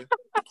 baby.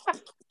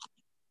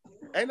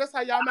 Ain't that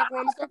how y'all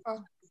macaroni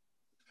sound?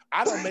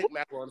 I don't make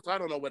macaroni, so I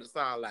don't know what it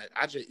sounds like.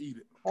 I just eat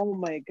it. Oh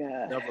my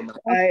God. Never mind.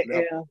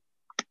 Yeah.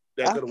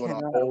 That could have went a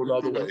whole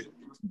other way.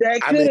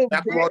 I make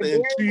macaroni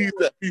and cheese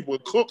that people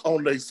cook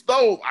on their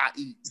stove, I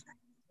eat.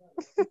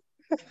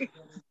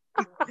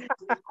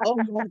 Oh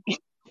my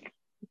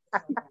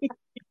God.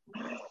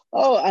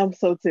 Oh, I'm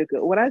so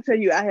tickled. When I tell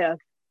you I have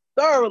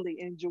thoroughly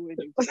enjoyed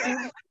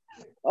it.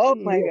 Oh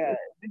my God.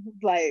 This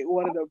is like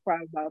one of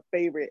probably my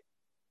favorite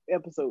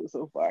episodes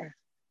so far.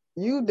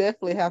 You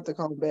definitely have to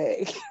come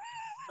back.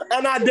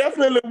 And I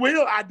definitely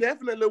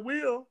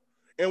will.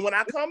 And when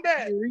I come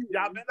back,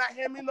 y'all better not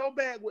hand me no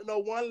bag with no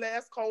one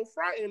last cold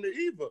fry in it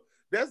either.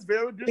 That's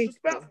very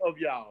disrespectful of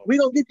y'all. We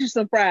gonna get you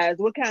some fries.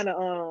 What kind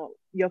of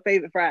your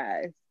favorite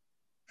fries?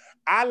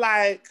 I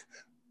like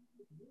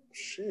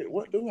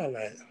what do I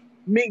like?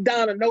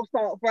 McDonald's no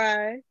salt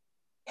fries.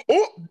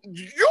 Oh,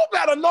 you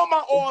better know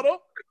my order.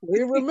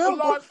 We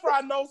remember. Large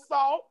fry, no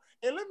salt.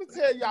 And let me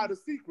tell y'all the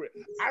secret.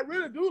 I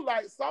really do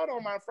like salt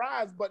on my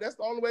fries, but that's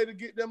the only way to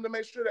get them to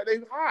make sure that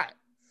they're hot.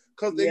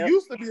 Because they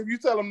used to be, if you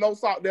tell them no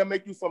salt, they'll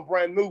make you some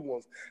brand new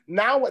ones.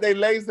 Now what they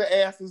lazy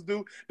asses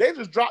do, they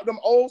just drop them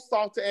old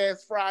salty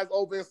ass fries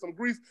over in some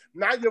grease.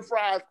 Now your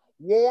fries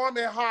warm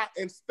and hot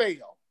and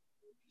stale.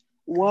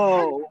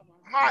 Whoa.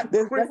 Hot,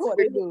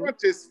 crispy,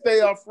 crunchy,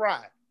 stale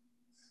fry.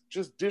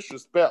 Just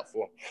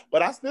disrespectful.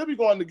 But I still be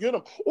going to get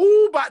them.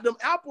 Ooh, about them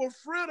apple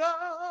fritters.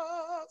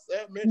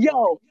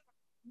 Yo.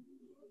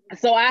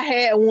 So I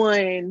had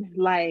one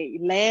like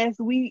last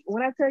week.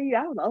 When I tell you,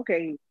 I was like,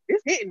 okay,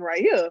 it's hitting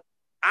right here.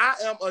 I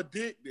am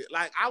addicted.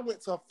 Like I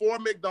went to 4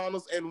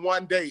 McDonald's in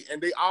one day,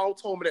 and they all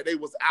told me that they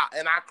was out,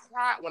 and I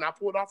cried when I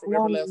pulled off from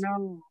every last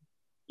one.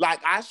 Like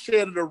I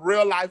shared a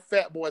real life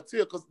fat boy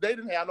tear because they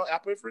didn't have no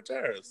apple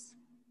fritters.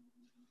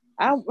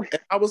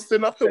 I was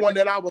sitting up here one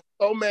day and I was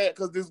so mad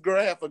because this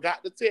girl had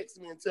forgot to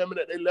text me and tell me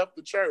that they left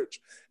the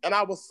church. And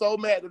I was so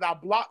mad that I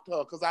blocked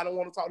her because I didn't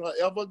want to talk to her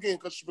ever again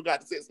because she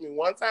forgot to text me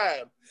one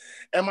time.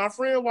 And my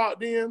friend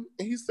walked in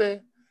and he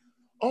said,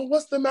 "Oh,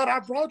 what's the matter? I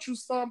brought you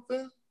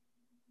something."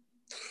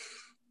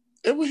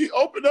 And when he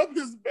opened up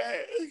his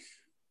bag,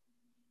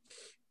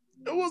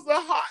 it was a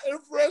hot and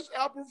fresh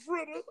apple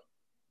fritter.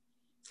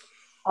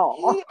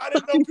 Oh, I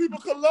didn't know people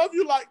could love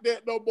you like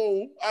that no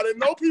more. I didn't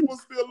know people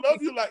still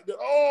love you like that.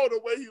 Oh, the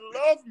way he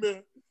loved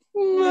me. He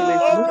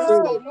loved me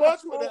so much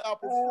with that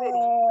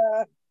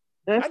apple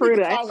fritter. I need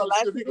to call him and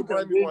see if he can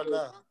bring me one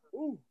now.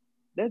 Ooh.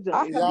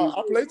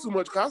 I play too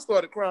much because I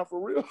started crying for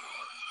real.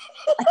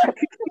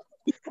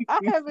 I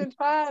haven't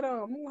tried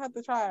them. I'm going to have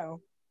to try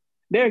them.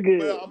 They're good.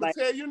 Well, I'm going to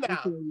tell you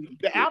now,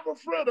 the apple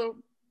fritter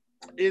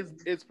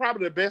is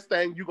probably the best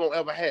thing you're going to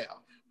ever have.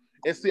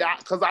 And see,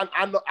 because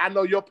I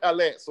know your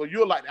palate, so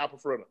you'll like the apple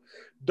fritter.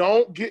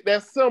 Don't get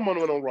that cinnamon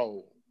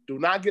roll. Do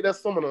not get that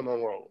cinnamon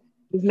roll.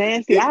 It's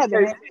nasty.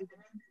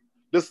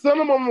 The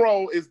cinnamon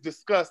roll is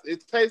disgusting.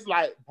 It tastes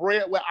like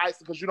bread with ice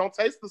because you don't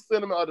taste the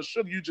cinnamon or the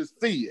sugar. You just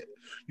see it.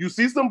 You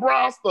see some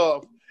brown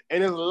stuff,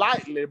 and it's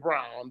lightly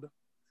browned,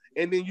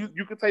 and then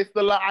you can taste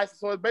the little icing.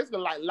 So it's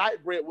basically like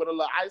light bread with a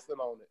little icing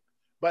on it,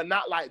 but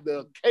not like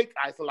the cake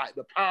icing, like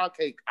the pound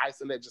cake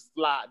icing that just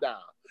slide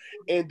down.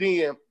 And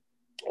then,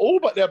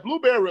 but that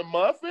blueberry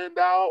muffin,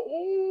 though,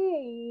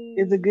 ooh.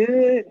 Is it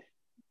good?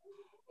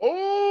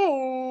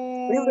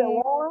 Ooh. Is it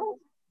warm?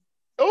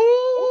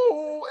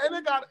 Ooh,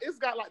 and it's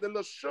got like the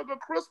little sugar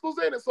crystals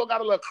in it, so it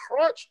got a little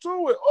crunch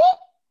to it.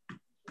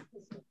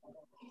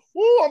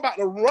 Ooh, I'm about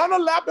to run a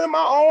lap in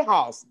my own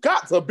house.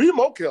 Got to be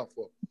more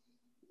careful.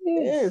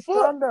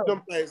 Fuck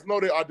them things. No,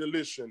 they are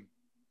delicious.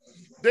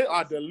 They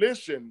are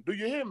delicious. Do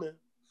you hear me?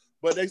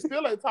 But they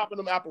still ain't topping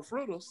them apple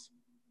fritters.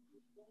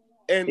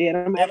 And,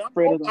 yeah,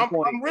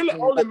 I'm really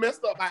only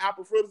messed up by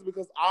apple fritters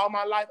because all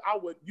my life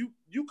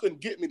you couldn't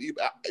get me to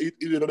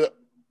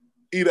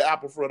eat an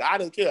apple fritter. I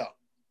didn't care.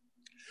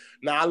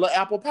 Now I love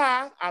apple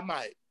pie, I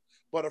might,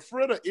 but a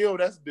fritter, ew,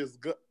 that's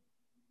disgusting.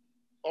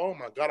 Oh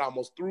my God, I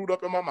almost threw it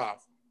up in my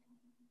mouth.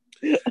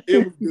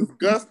 It was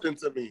disgusting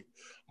to me.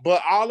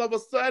 But all of a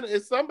sudden,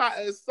 it's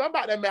somebody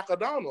at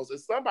McDonald's.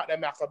 It's somebody at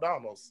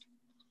McDonald's.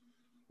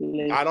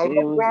 I don't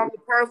know Ronald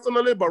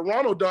personally, but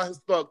Ronald done his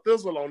stuck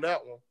thistle on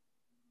that one.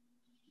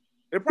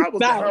 It probably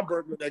was the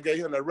hamburger that gave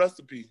him the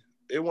recipe.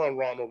 It wasn't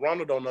Ronald.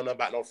 Ronald don't know nothing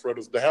about no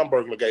fritters. The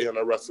hamburger gave him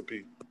the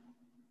recipe.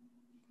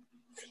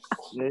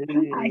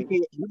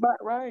 You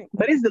about right.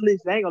 But it's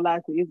delicious. I ain't gonna lie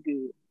to you.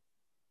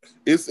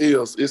 It's good.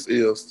 It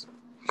is.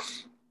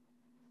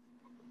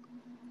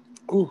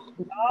 Ooh.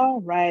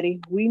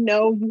 Alrighty. We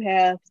know you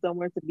have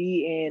somewhere to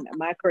be in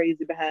my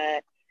crazy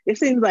behind. It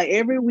seems like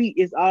every week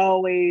it's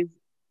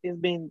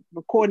been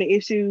recording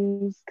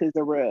issues because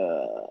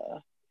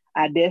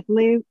I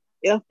definitely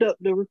effed up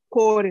the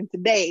recording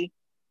today.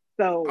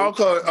 So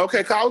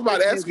okay. I was about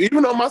to ask you,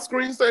 even though my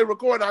screen say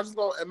recording, I'm just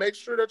gonna make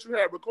sure that you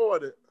had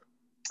recorded.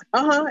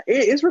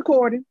 It's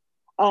recording.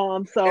 So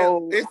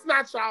and it's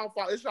not y'all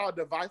fault. It's y'all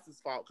device's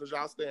fault because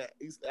y'all stay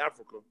in East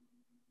Africa.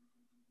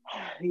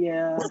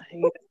 Yeah,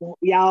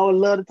 y'all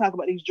love to talk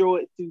about these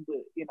droids too, but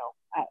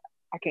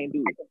I can't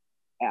do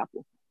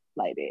Apple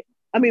like that.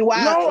 I mean,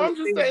 why? No, I'm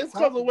just saying it's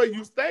because of where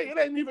you stay. It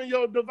ain't even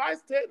your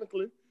device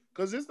technically,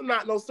 because it's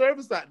not no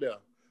service out there.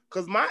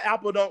 Because my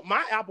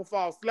Apple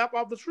falls slap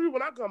off the tree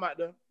when I come out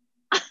there.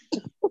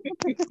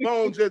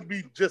 Phone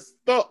just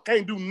stuck,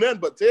 can't do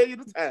nothing but tell you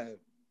the time.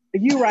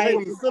 You right.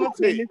 In this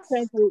country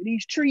with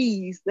these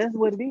trees, that's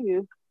what it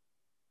is.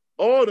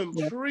 Oh, them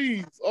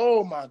trees.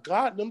 Oh my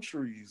God, them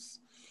trees.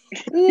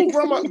 Ooh,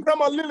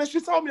 Grandma Lily,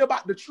 she told me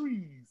about the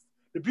trees,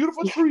 the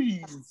beautiful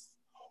trees.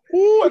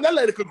 Ooh, and that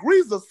lady could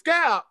grease the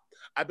scalp.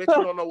 I bet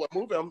you don't know what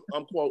movie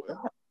I'm quoting.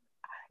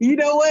 You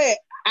know what?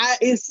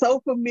 It's so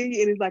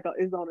familiar, and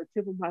it's on the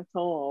tip of my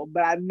tongue,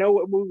 but I know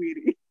what movie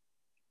it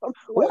is.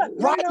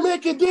 Right,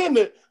 Mickey, didn't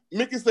it?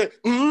 Mickey said,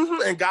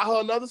 and got her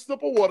another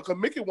sip of water because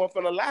Mickey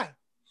wasn't finna lie.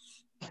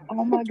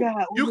 Oh my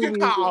God. You can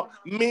call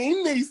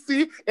me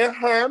Niecy and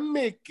her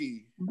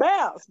Mickey.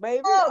 Bounce,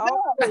 baby.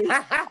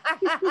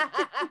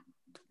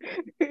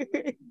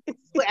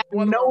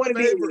 One of my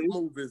favorite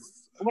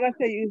movies. What I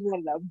tell you is one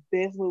of the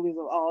best movies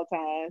of all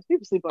time.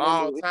 People sleep on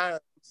all times.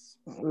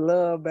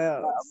 Love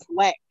Bounce.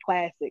 Black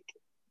classic.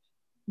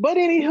 But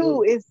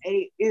anywho,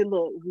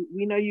 look,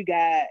 we know you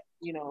got,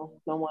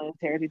 someone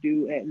here to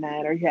do at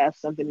 9, or you have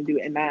something to do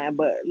at 9.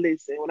 But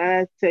listen, when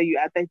I tell you,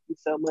 I thank you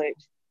so much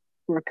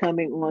for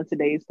coming on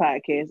today's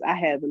podcast. I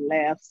have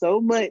laughed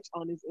so much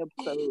on this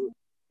episode,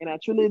 and I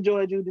truly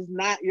enjoyed you. This is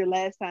not your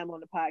last time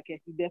on the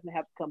podcast. You definitely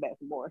have to come back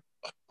for more.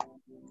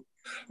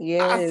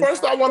 Yeah.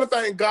 First, I want to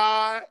thank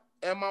God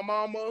and my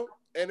mama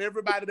and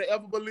everybody that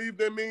ever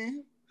believed in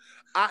me.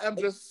 I am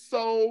just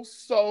so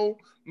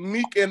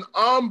meek and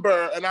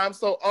umber, and I'm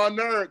so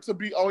honored to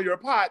be on your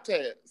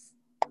podcast.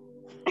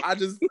 I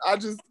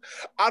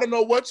don't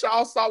know what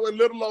y'all saw in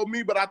little old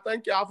me, but I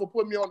thank y'all for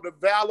putting me on the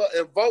valor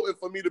and voting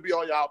for me to be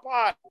on y'all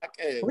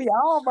podcast. We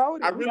all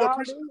voted. I really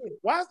appreciate it.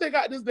 Why is they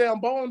got this damn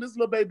bow on this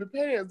little baby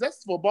pants?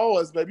 That's for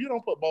boys, baby. You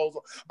don't put bows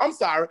on. I'm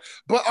sorry,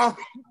 but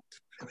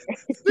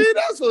see,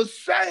 that's a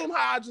shame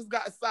how I just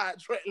got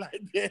sidetracked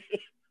like that.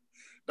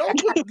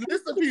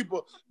 Listen,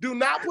 people, do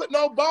not put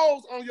no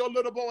bows on your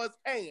little boy's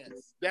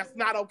pants. That's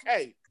not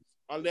okay,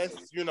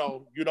 unless, you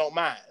don't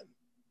mind.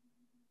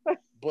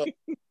 But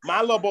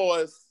my little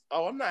boys,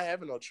 I'm not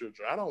having no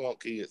children. I don't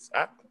want kids.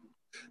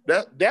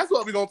 That's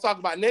what we're going to talk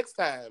about next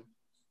time,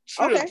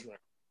 children.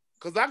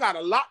 Because I got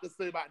a lot to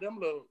say about them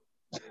little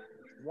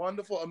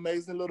wonderful,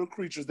 amazing little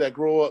creatures that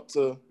grow up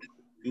to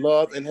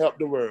love and help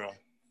the world.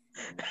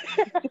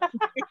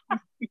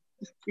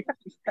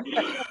 I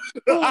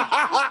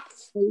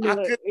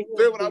couldn't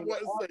say what I want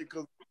to say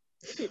because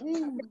it's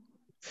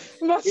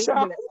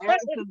been an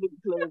absolute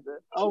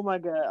pleasure. Oh my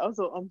God.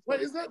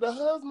 Wait, is that the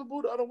husband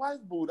booty or the wife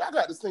booty? I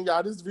got to send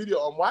y'all this video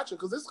I'm watching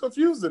because it's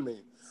confusing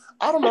me.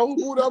 I don't know who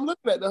booty I'm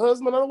looking at, the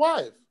husband or the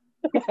wife.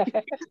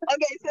 Okay,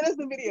 send us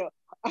the video.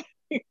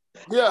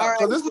 Yeah,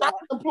 because it's not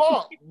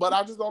plump, but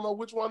I just don't know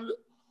which one.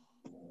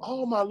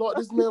 Oh my Lord,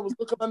 this man was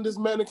looking under this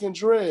mannequin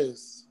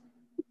dress.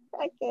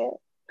 I can't.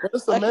 But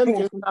it's a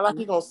mannequin. It's not like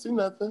he gonna see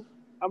nothing.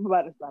 I'm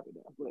about to stop it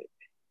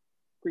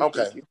now.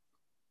 Okay. You.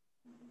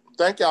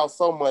 Thank y'all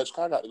so much.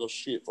 I got to go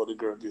shit for the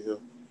girl get here.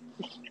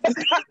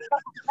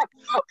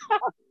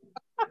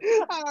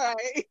 All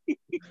right.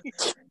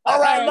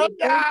 All right, love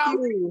Thank y'all.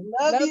 you.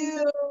 Love you.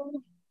 you.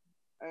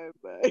 All right,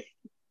 bye.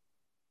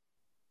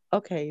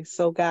 Okay,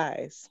 so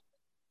guys,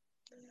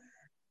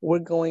 we're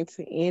going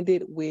to end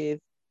it with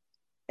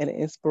an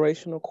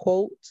inspirational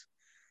quote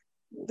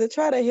to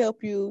try to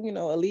help you,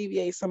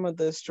 alleviate some of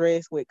the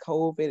stress with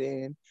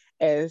COVID and,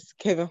 as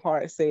Kevin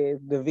Hart says,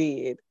 the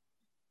vid.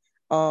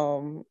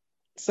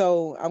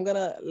 So I'm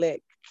gonna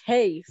let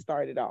Kay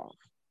start it off.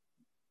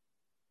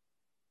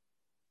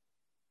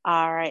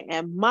 All right.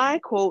 And my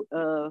quote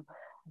of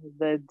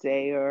the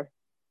day, or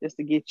just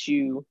to get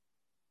you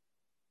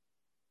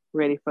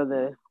ready for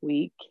the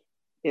week,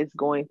 is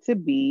going to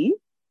be: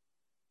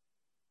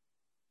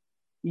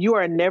 You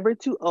are never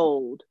too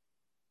old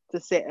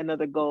to set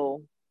another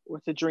goal or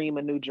to dream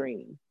a new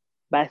dream,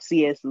 by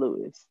C.S.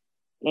 Lewis.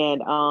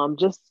 And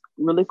just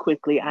really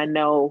quickly, I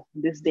know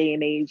this day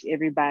and age,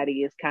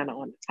 everybody is kind of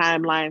on a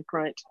timeline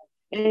crunch,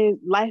 and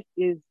life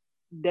is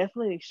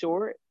definitely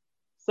short.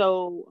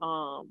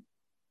 So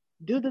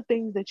do the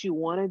things that you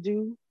want to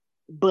do,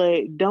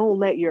 but don't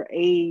let your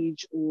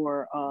age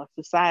or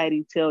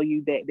society tell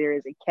you that there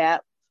is a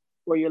cap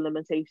for your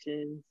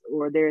limitations,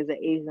 or there is an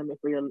age limit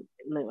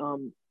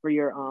for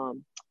your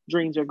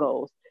dreams or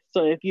goals.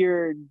 So if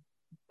you're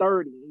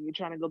 30 and you're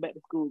trying to go back to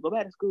school, go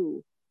back to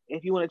school.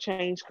 If you want to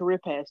change career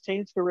paths,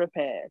 change career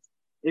paths.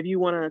 If you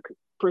want to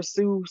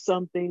pursue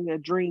something, a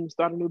dream,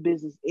 start a new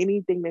business,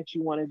 anything that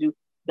you want to do,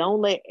 don't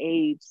let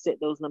age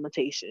set those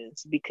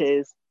limitations,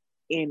 because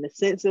in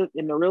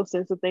the real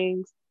sense of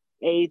things,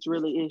 age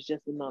really is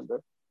just a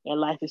number, and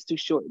life is too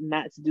short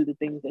not to do the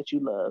things that you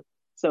love.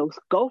 So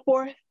go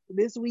forth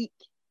this week,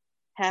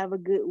 have a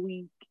good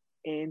week,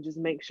 and just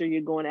make sure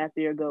you're going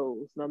after your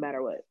goals no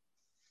matter what.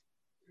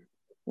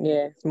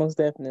 Yes, most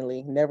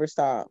definitely. Never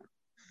stop.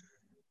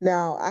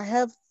 Now, I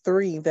have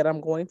three that I'm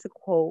going to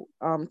quote.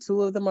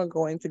 Two of them are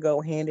going to go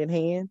hand in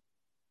hand.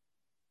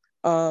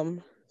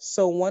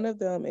 So one of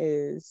them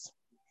is,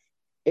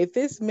 if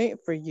it's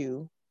meant for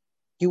you,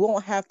 you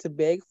won't have to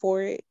beg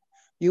for it.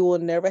 You will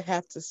never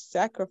have to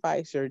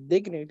sacrifice your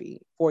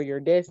dignity for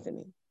your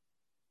destiny.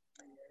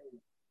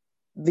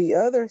 The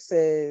other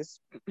says,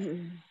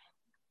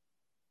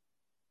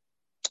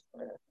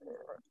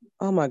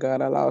 oh my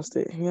God, I lost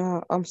it.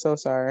 Yeah, I'm so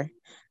sorry.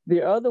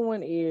 The other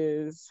one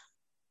is,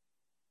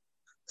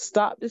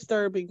 stop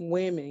disturbing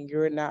women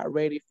you're not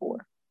ready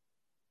for.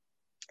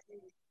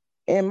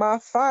 And my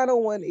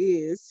final one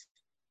is,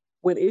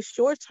 when it's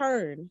your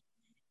turn,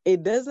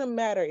 it doesn't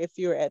matter if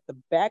you're at the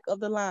back of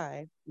the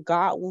line,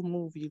 God will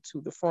move you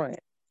to the front.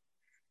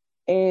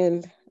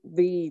 And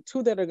the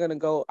two that are going to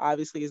go,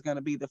 obviously, is going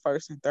to be the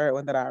first and third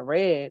one that I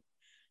read.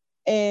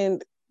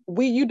 And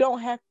you don't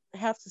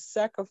have to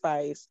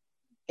sacrifice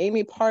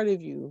any part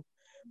of you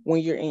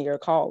when you're in your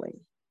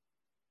calling.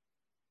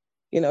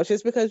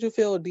 Just because you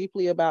feel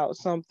deeply about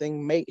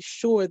something, make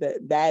sure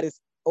that is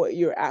what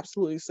you're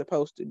absolutely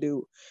supposed to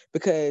do,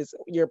 because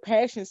your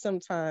passion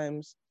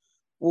sometimes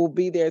will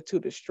be there to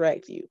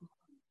distract you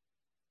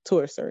to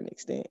a certain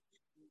extent.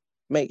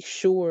 Make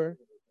sure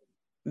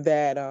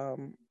that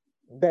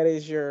that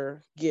is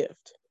your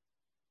gift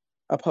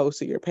opposed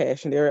to your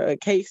passion. There are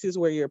cases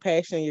where your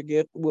passion and your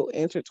gift will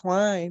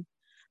intertwine,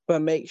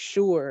 but make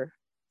sure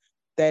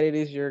that it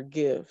is your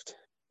gift,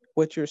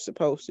 what you're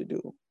supposed to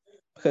do,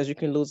 because you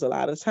can lose a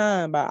lot of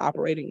time by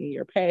operating in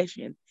your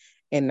passion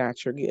and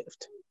not your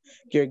gift.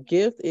 Your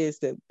gift is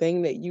the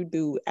thing that you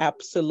do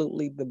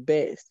absolutely the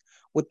best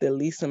with the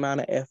least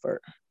amount of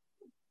effort.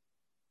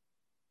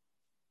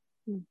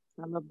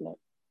 I love that.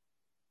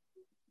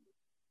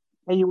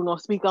 And you were gonna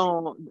speak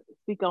on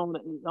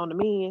the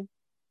men.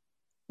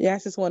 Yeah, I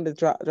just wanted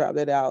to drop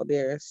that out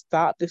there.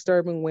 Stop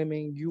disturbing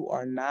women you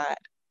are not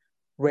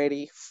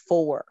ready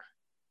for.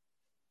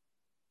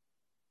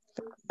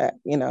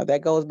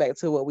 That goes back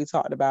to what we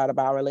talked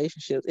about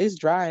relationships. It's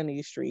dry in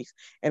these streets,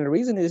 and the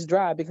reason it's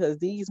dry because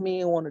these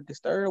men want to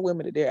disturb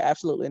women that they're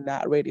absolutely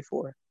not ready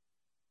for.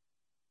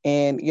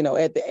 And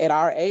at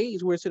our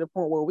age, we're to the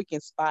point where we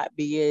can spot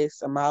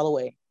BS a mile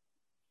away.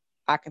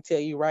 I can tell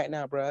you right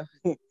now, bro,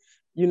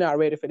 you're not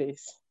ready for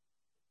this.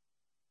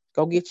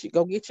 Go get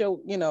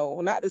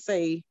your, not to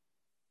say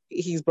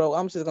he's broke.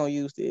 I'm just gonna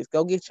use this.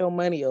 Go get your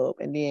money up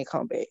and then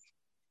come back.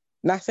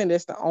 Not saying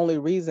that's the only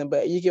reason,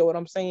 but you get what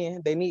I'm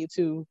saying. They need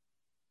to.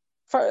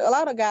 For a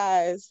lot of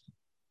guys,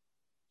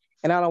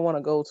 and I don't want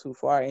to go too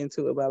far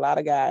into it, but a lot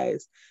of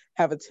guys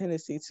have a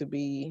tendency to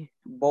be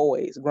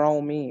boys,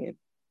 grown men.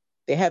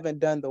 They haven't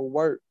done the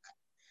work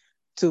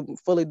to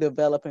fully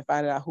develop and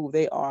find out who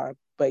they are,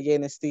 but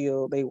yet and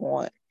still they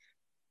want,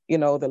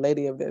 the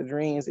lady of their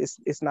dreams.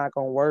 It's not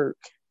gonna work.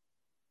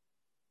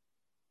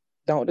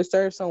 Don't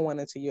disturb someone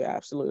until you're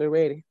absolutely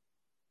ready.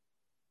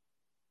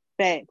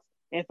 Facts.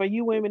 And for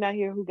you women out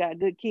here who got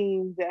good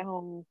kings at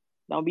home,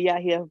 don't be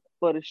out here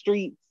for the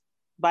streets.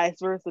 Vice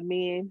versa,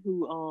 men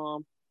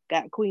who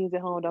got queens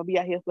at home, don't be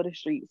out here for the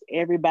streets.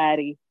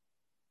 Everybody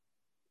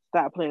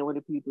stop playing with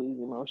the people's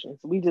emotions.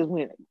 We just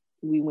went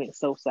we went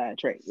so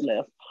sidetracked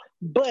left.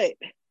 But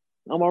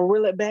I'm gonna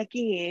reel it back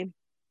in.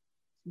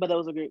 But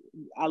those are great.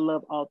 I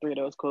love all three of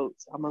those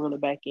quotes. I'm gonna reel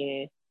it back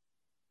in.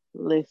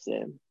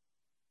 Listen,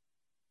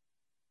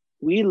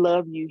 we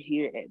love you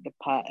here at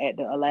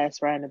the Last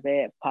Friday in the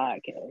Bed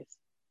podcast.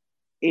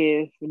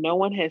 If no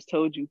one has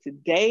told you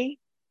today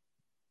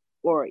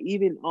or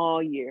even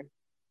all year,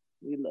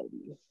 we love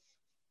you.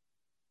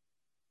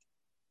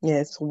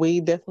 Yes,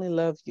 we definitely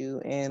love you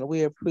and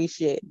we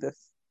appreciate the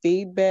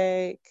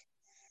feedback,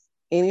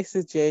 any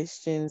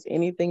suggestions,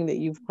 anything that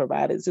you've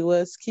provided to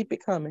us. Keep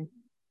it coming.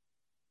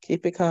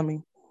 Keep it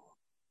coming.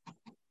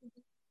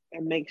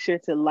 And make sure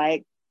to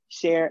like,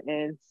 share,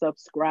 and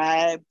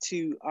subscribe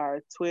to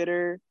our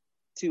Twitter,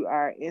 to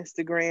our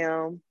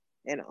Instagram,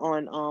 and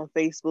on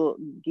Facebook,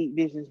 Geek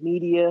Visions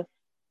Media.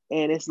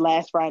 And it's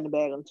Last Friday in the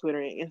Bag on Twitter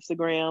and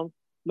Instagram.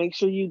 Make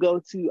sure you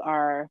go to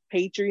our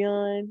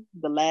Patreon,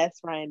 The Last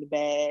Friday in the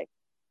Bag,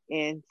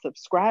 and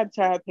subscribe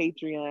to our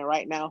Patreon.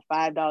 Right now,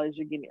 $5,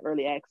 you're getting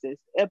early access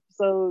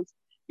episodes.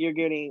 You're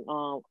getting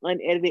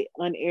unedited,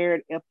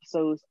 unaired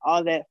episodes,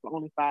 all that for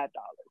only $5.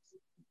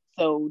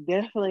 So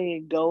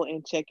definitely go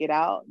and check it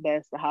out.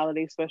 That's the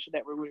holiday special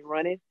that we're going to be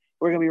running.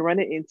 We're going to be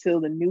running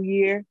until the new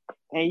year,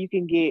 and you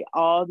can get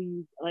all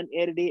these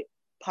unedited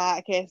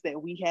podcasts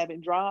that we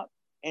haven't dropped.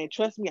 And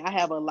trust me, I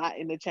have a lot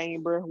in the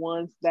chamber,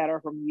 ones that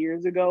are from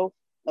years ago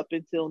up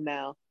until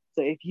now.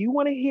 So if you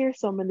want to hear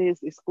some of this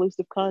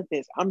exclusive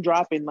content, I'm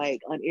dropping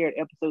like unaired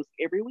episodes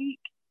every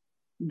week.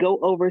 Go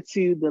over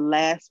to the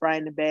Last Friday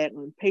in the Bag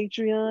on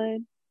Patreon.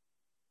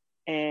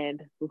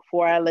 And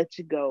before I let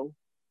you go,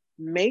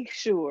 make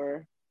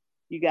sure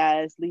you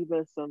guys leave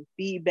us some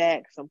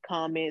feedback, some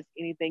comments,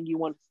 anything you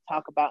want us to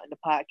talk about in the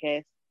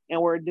podcast.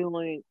 And we're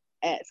doing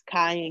Ask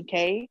Kai and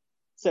K.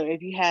 So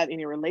if you have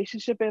any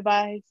relationship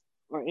advice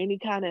or any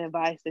kind of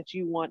advice that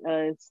you want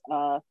us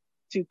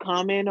to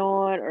comment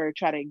on or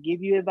try to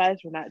give you advice,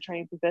 we're not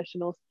trained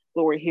professionals,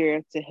 but we're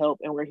here to help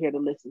and we're here to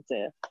listen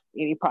to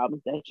any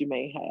problems that you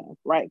may have.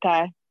 Right,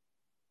 Kai?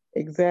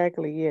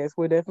 Exactly. Yes,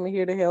 we're definitely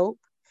here to help.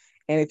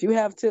 And if you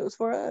have tips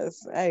for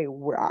us, hey,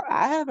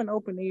 I have an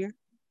open ear.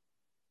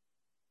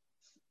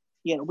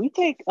 Yeah, we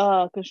take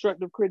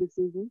constructive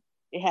criticism.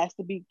 It has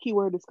to be,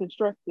 keyword is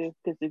constructive,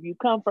 because if you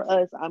come for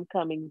us, I'm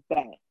coming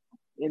back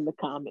in the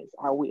comments.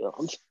 I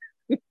will.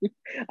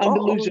 I'm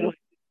delusional at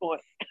this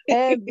point.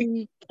 And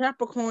the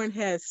Capricorn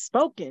has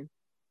spoken.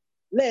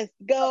 Let's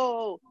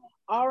go.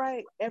 All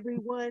right,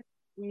 everyone.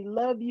 We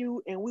love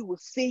you and we will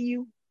see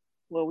you.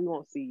 Well, we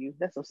won't see you.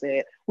 That's so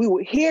sad. We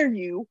will hear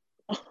you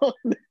on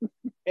the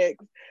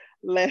next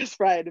Last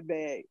Friday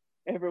Bag.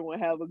 Everyone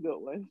have a good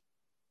one.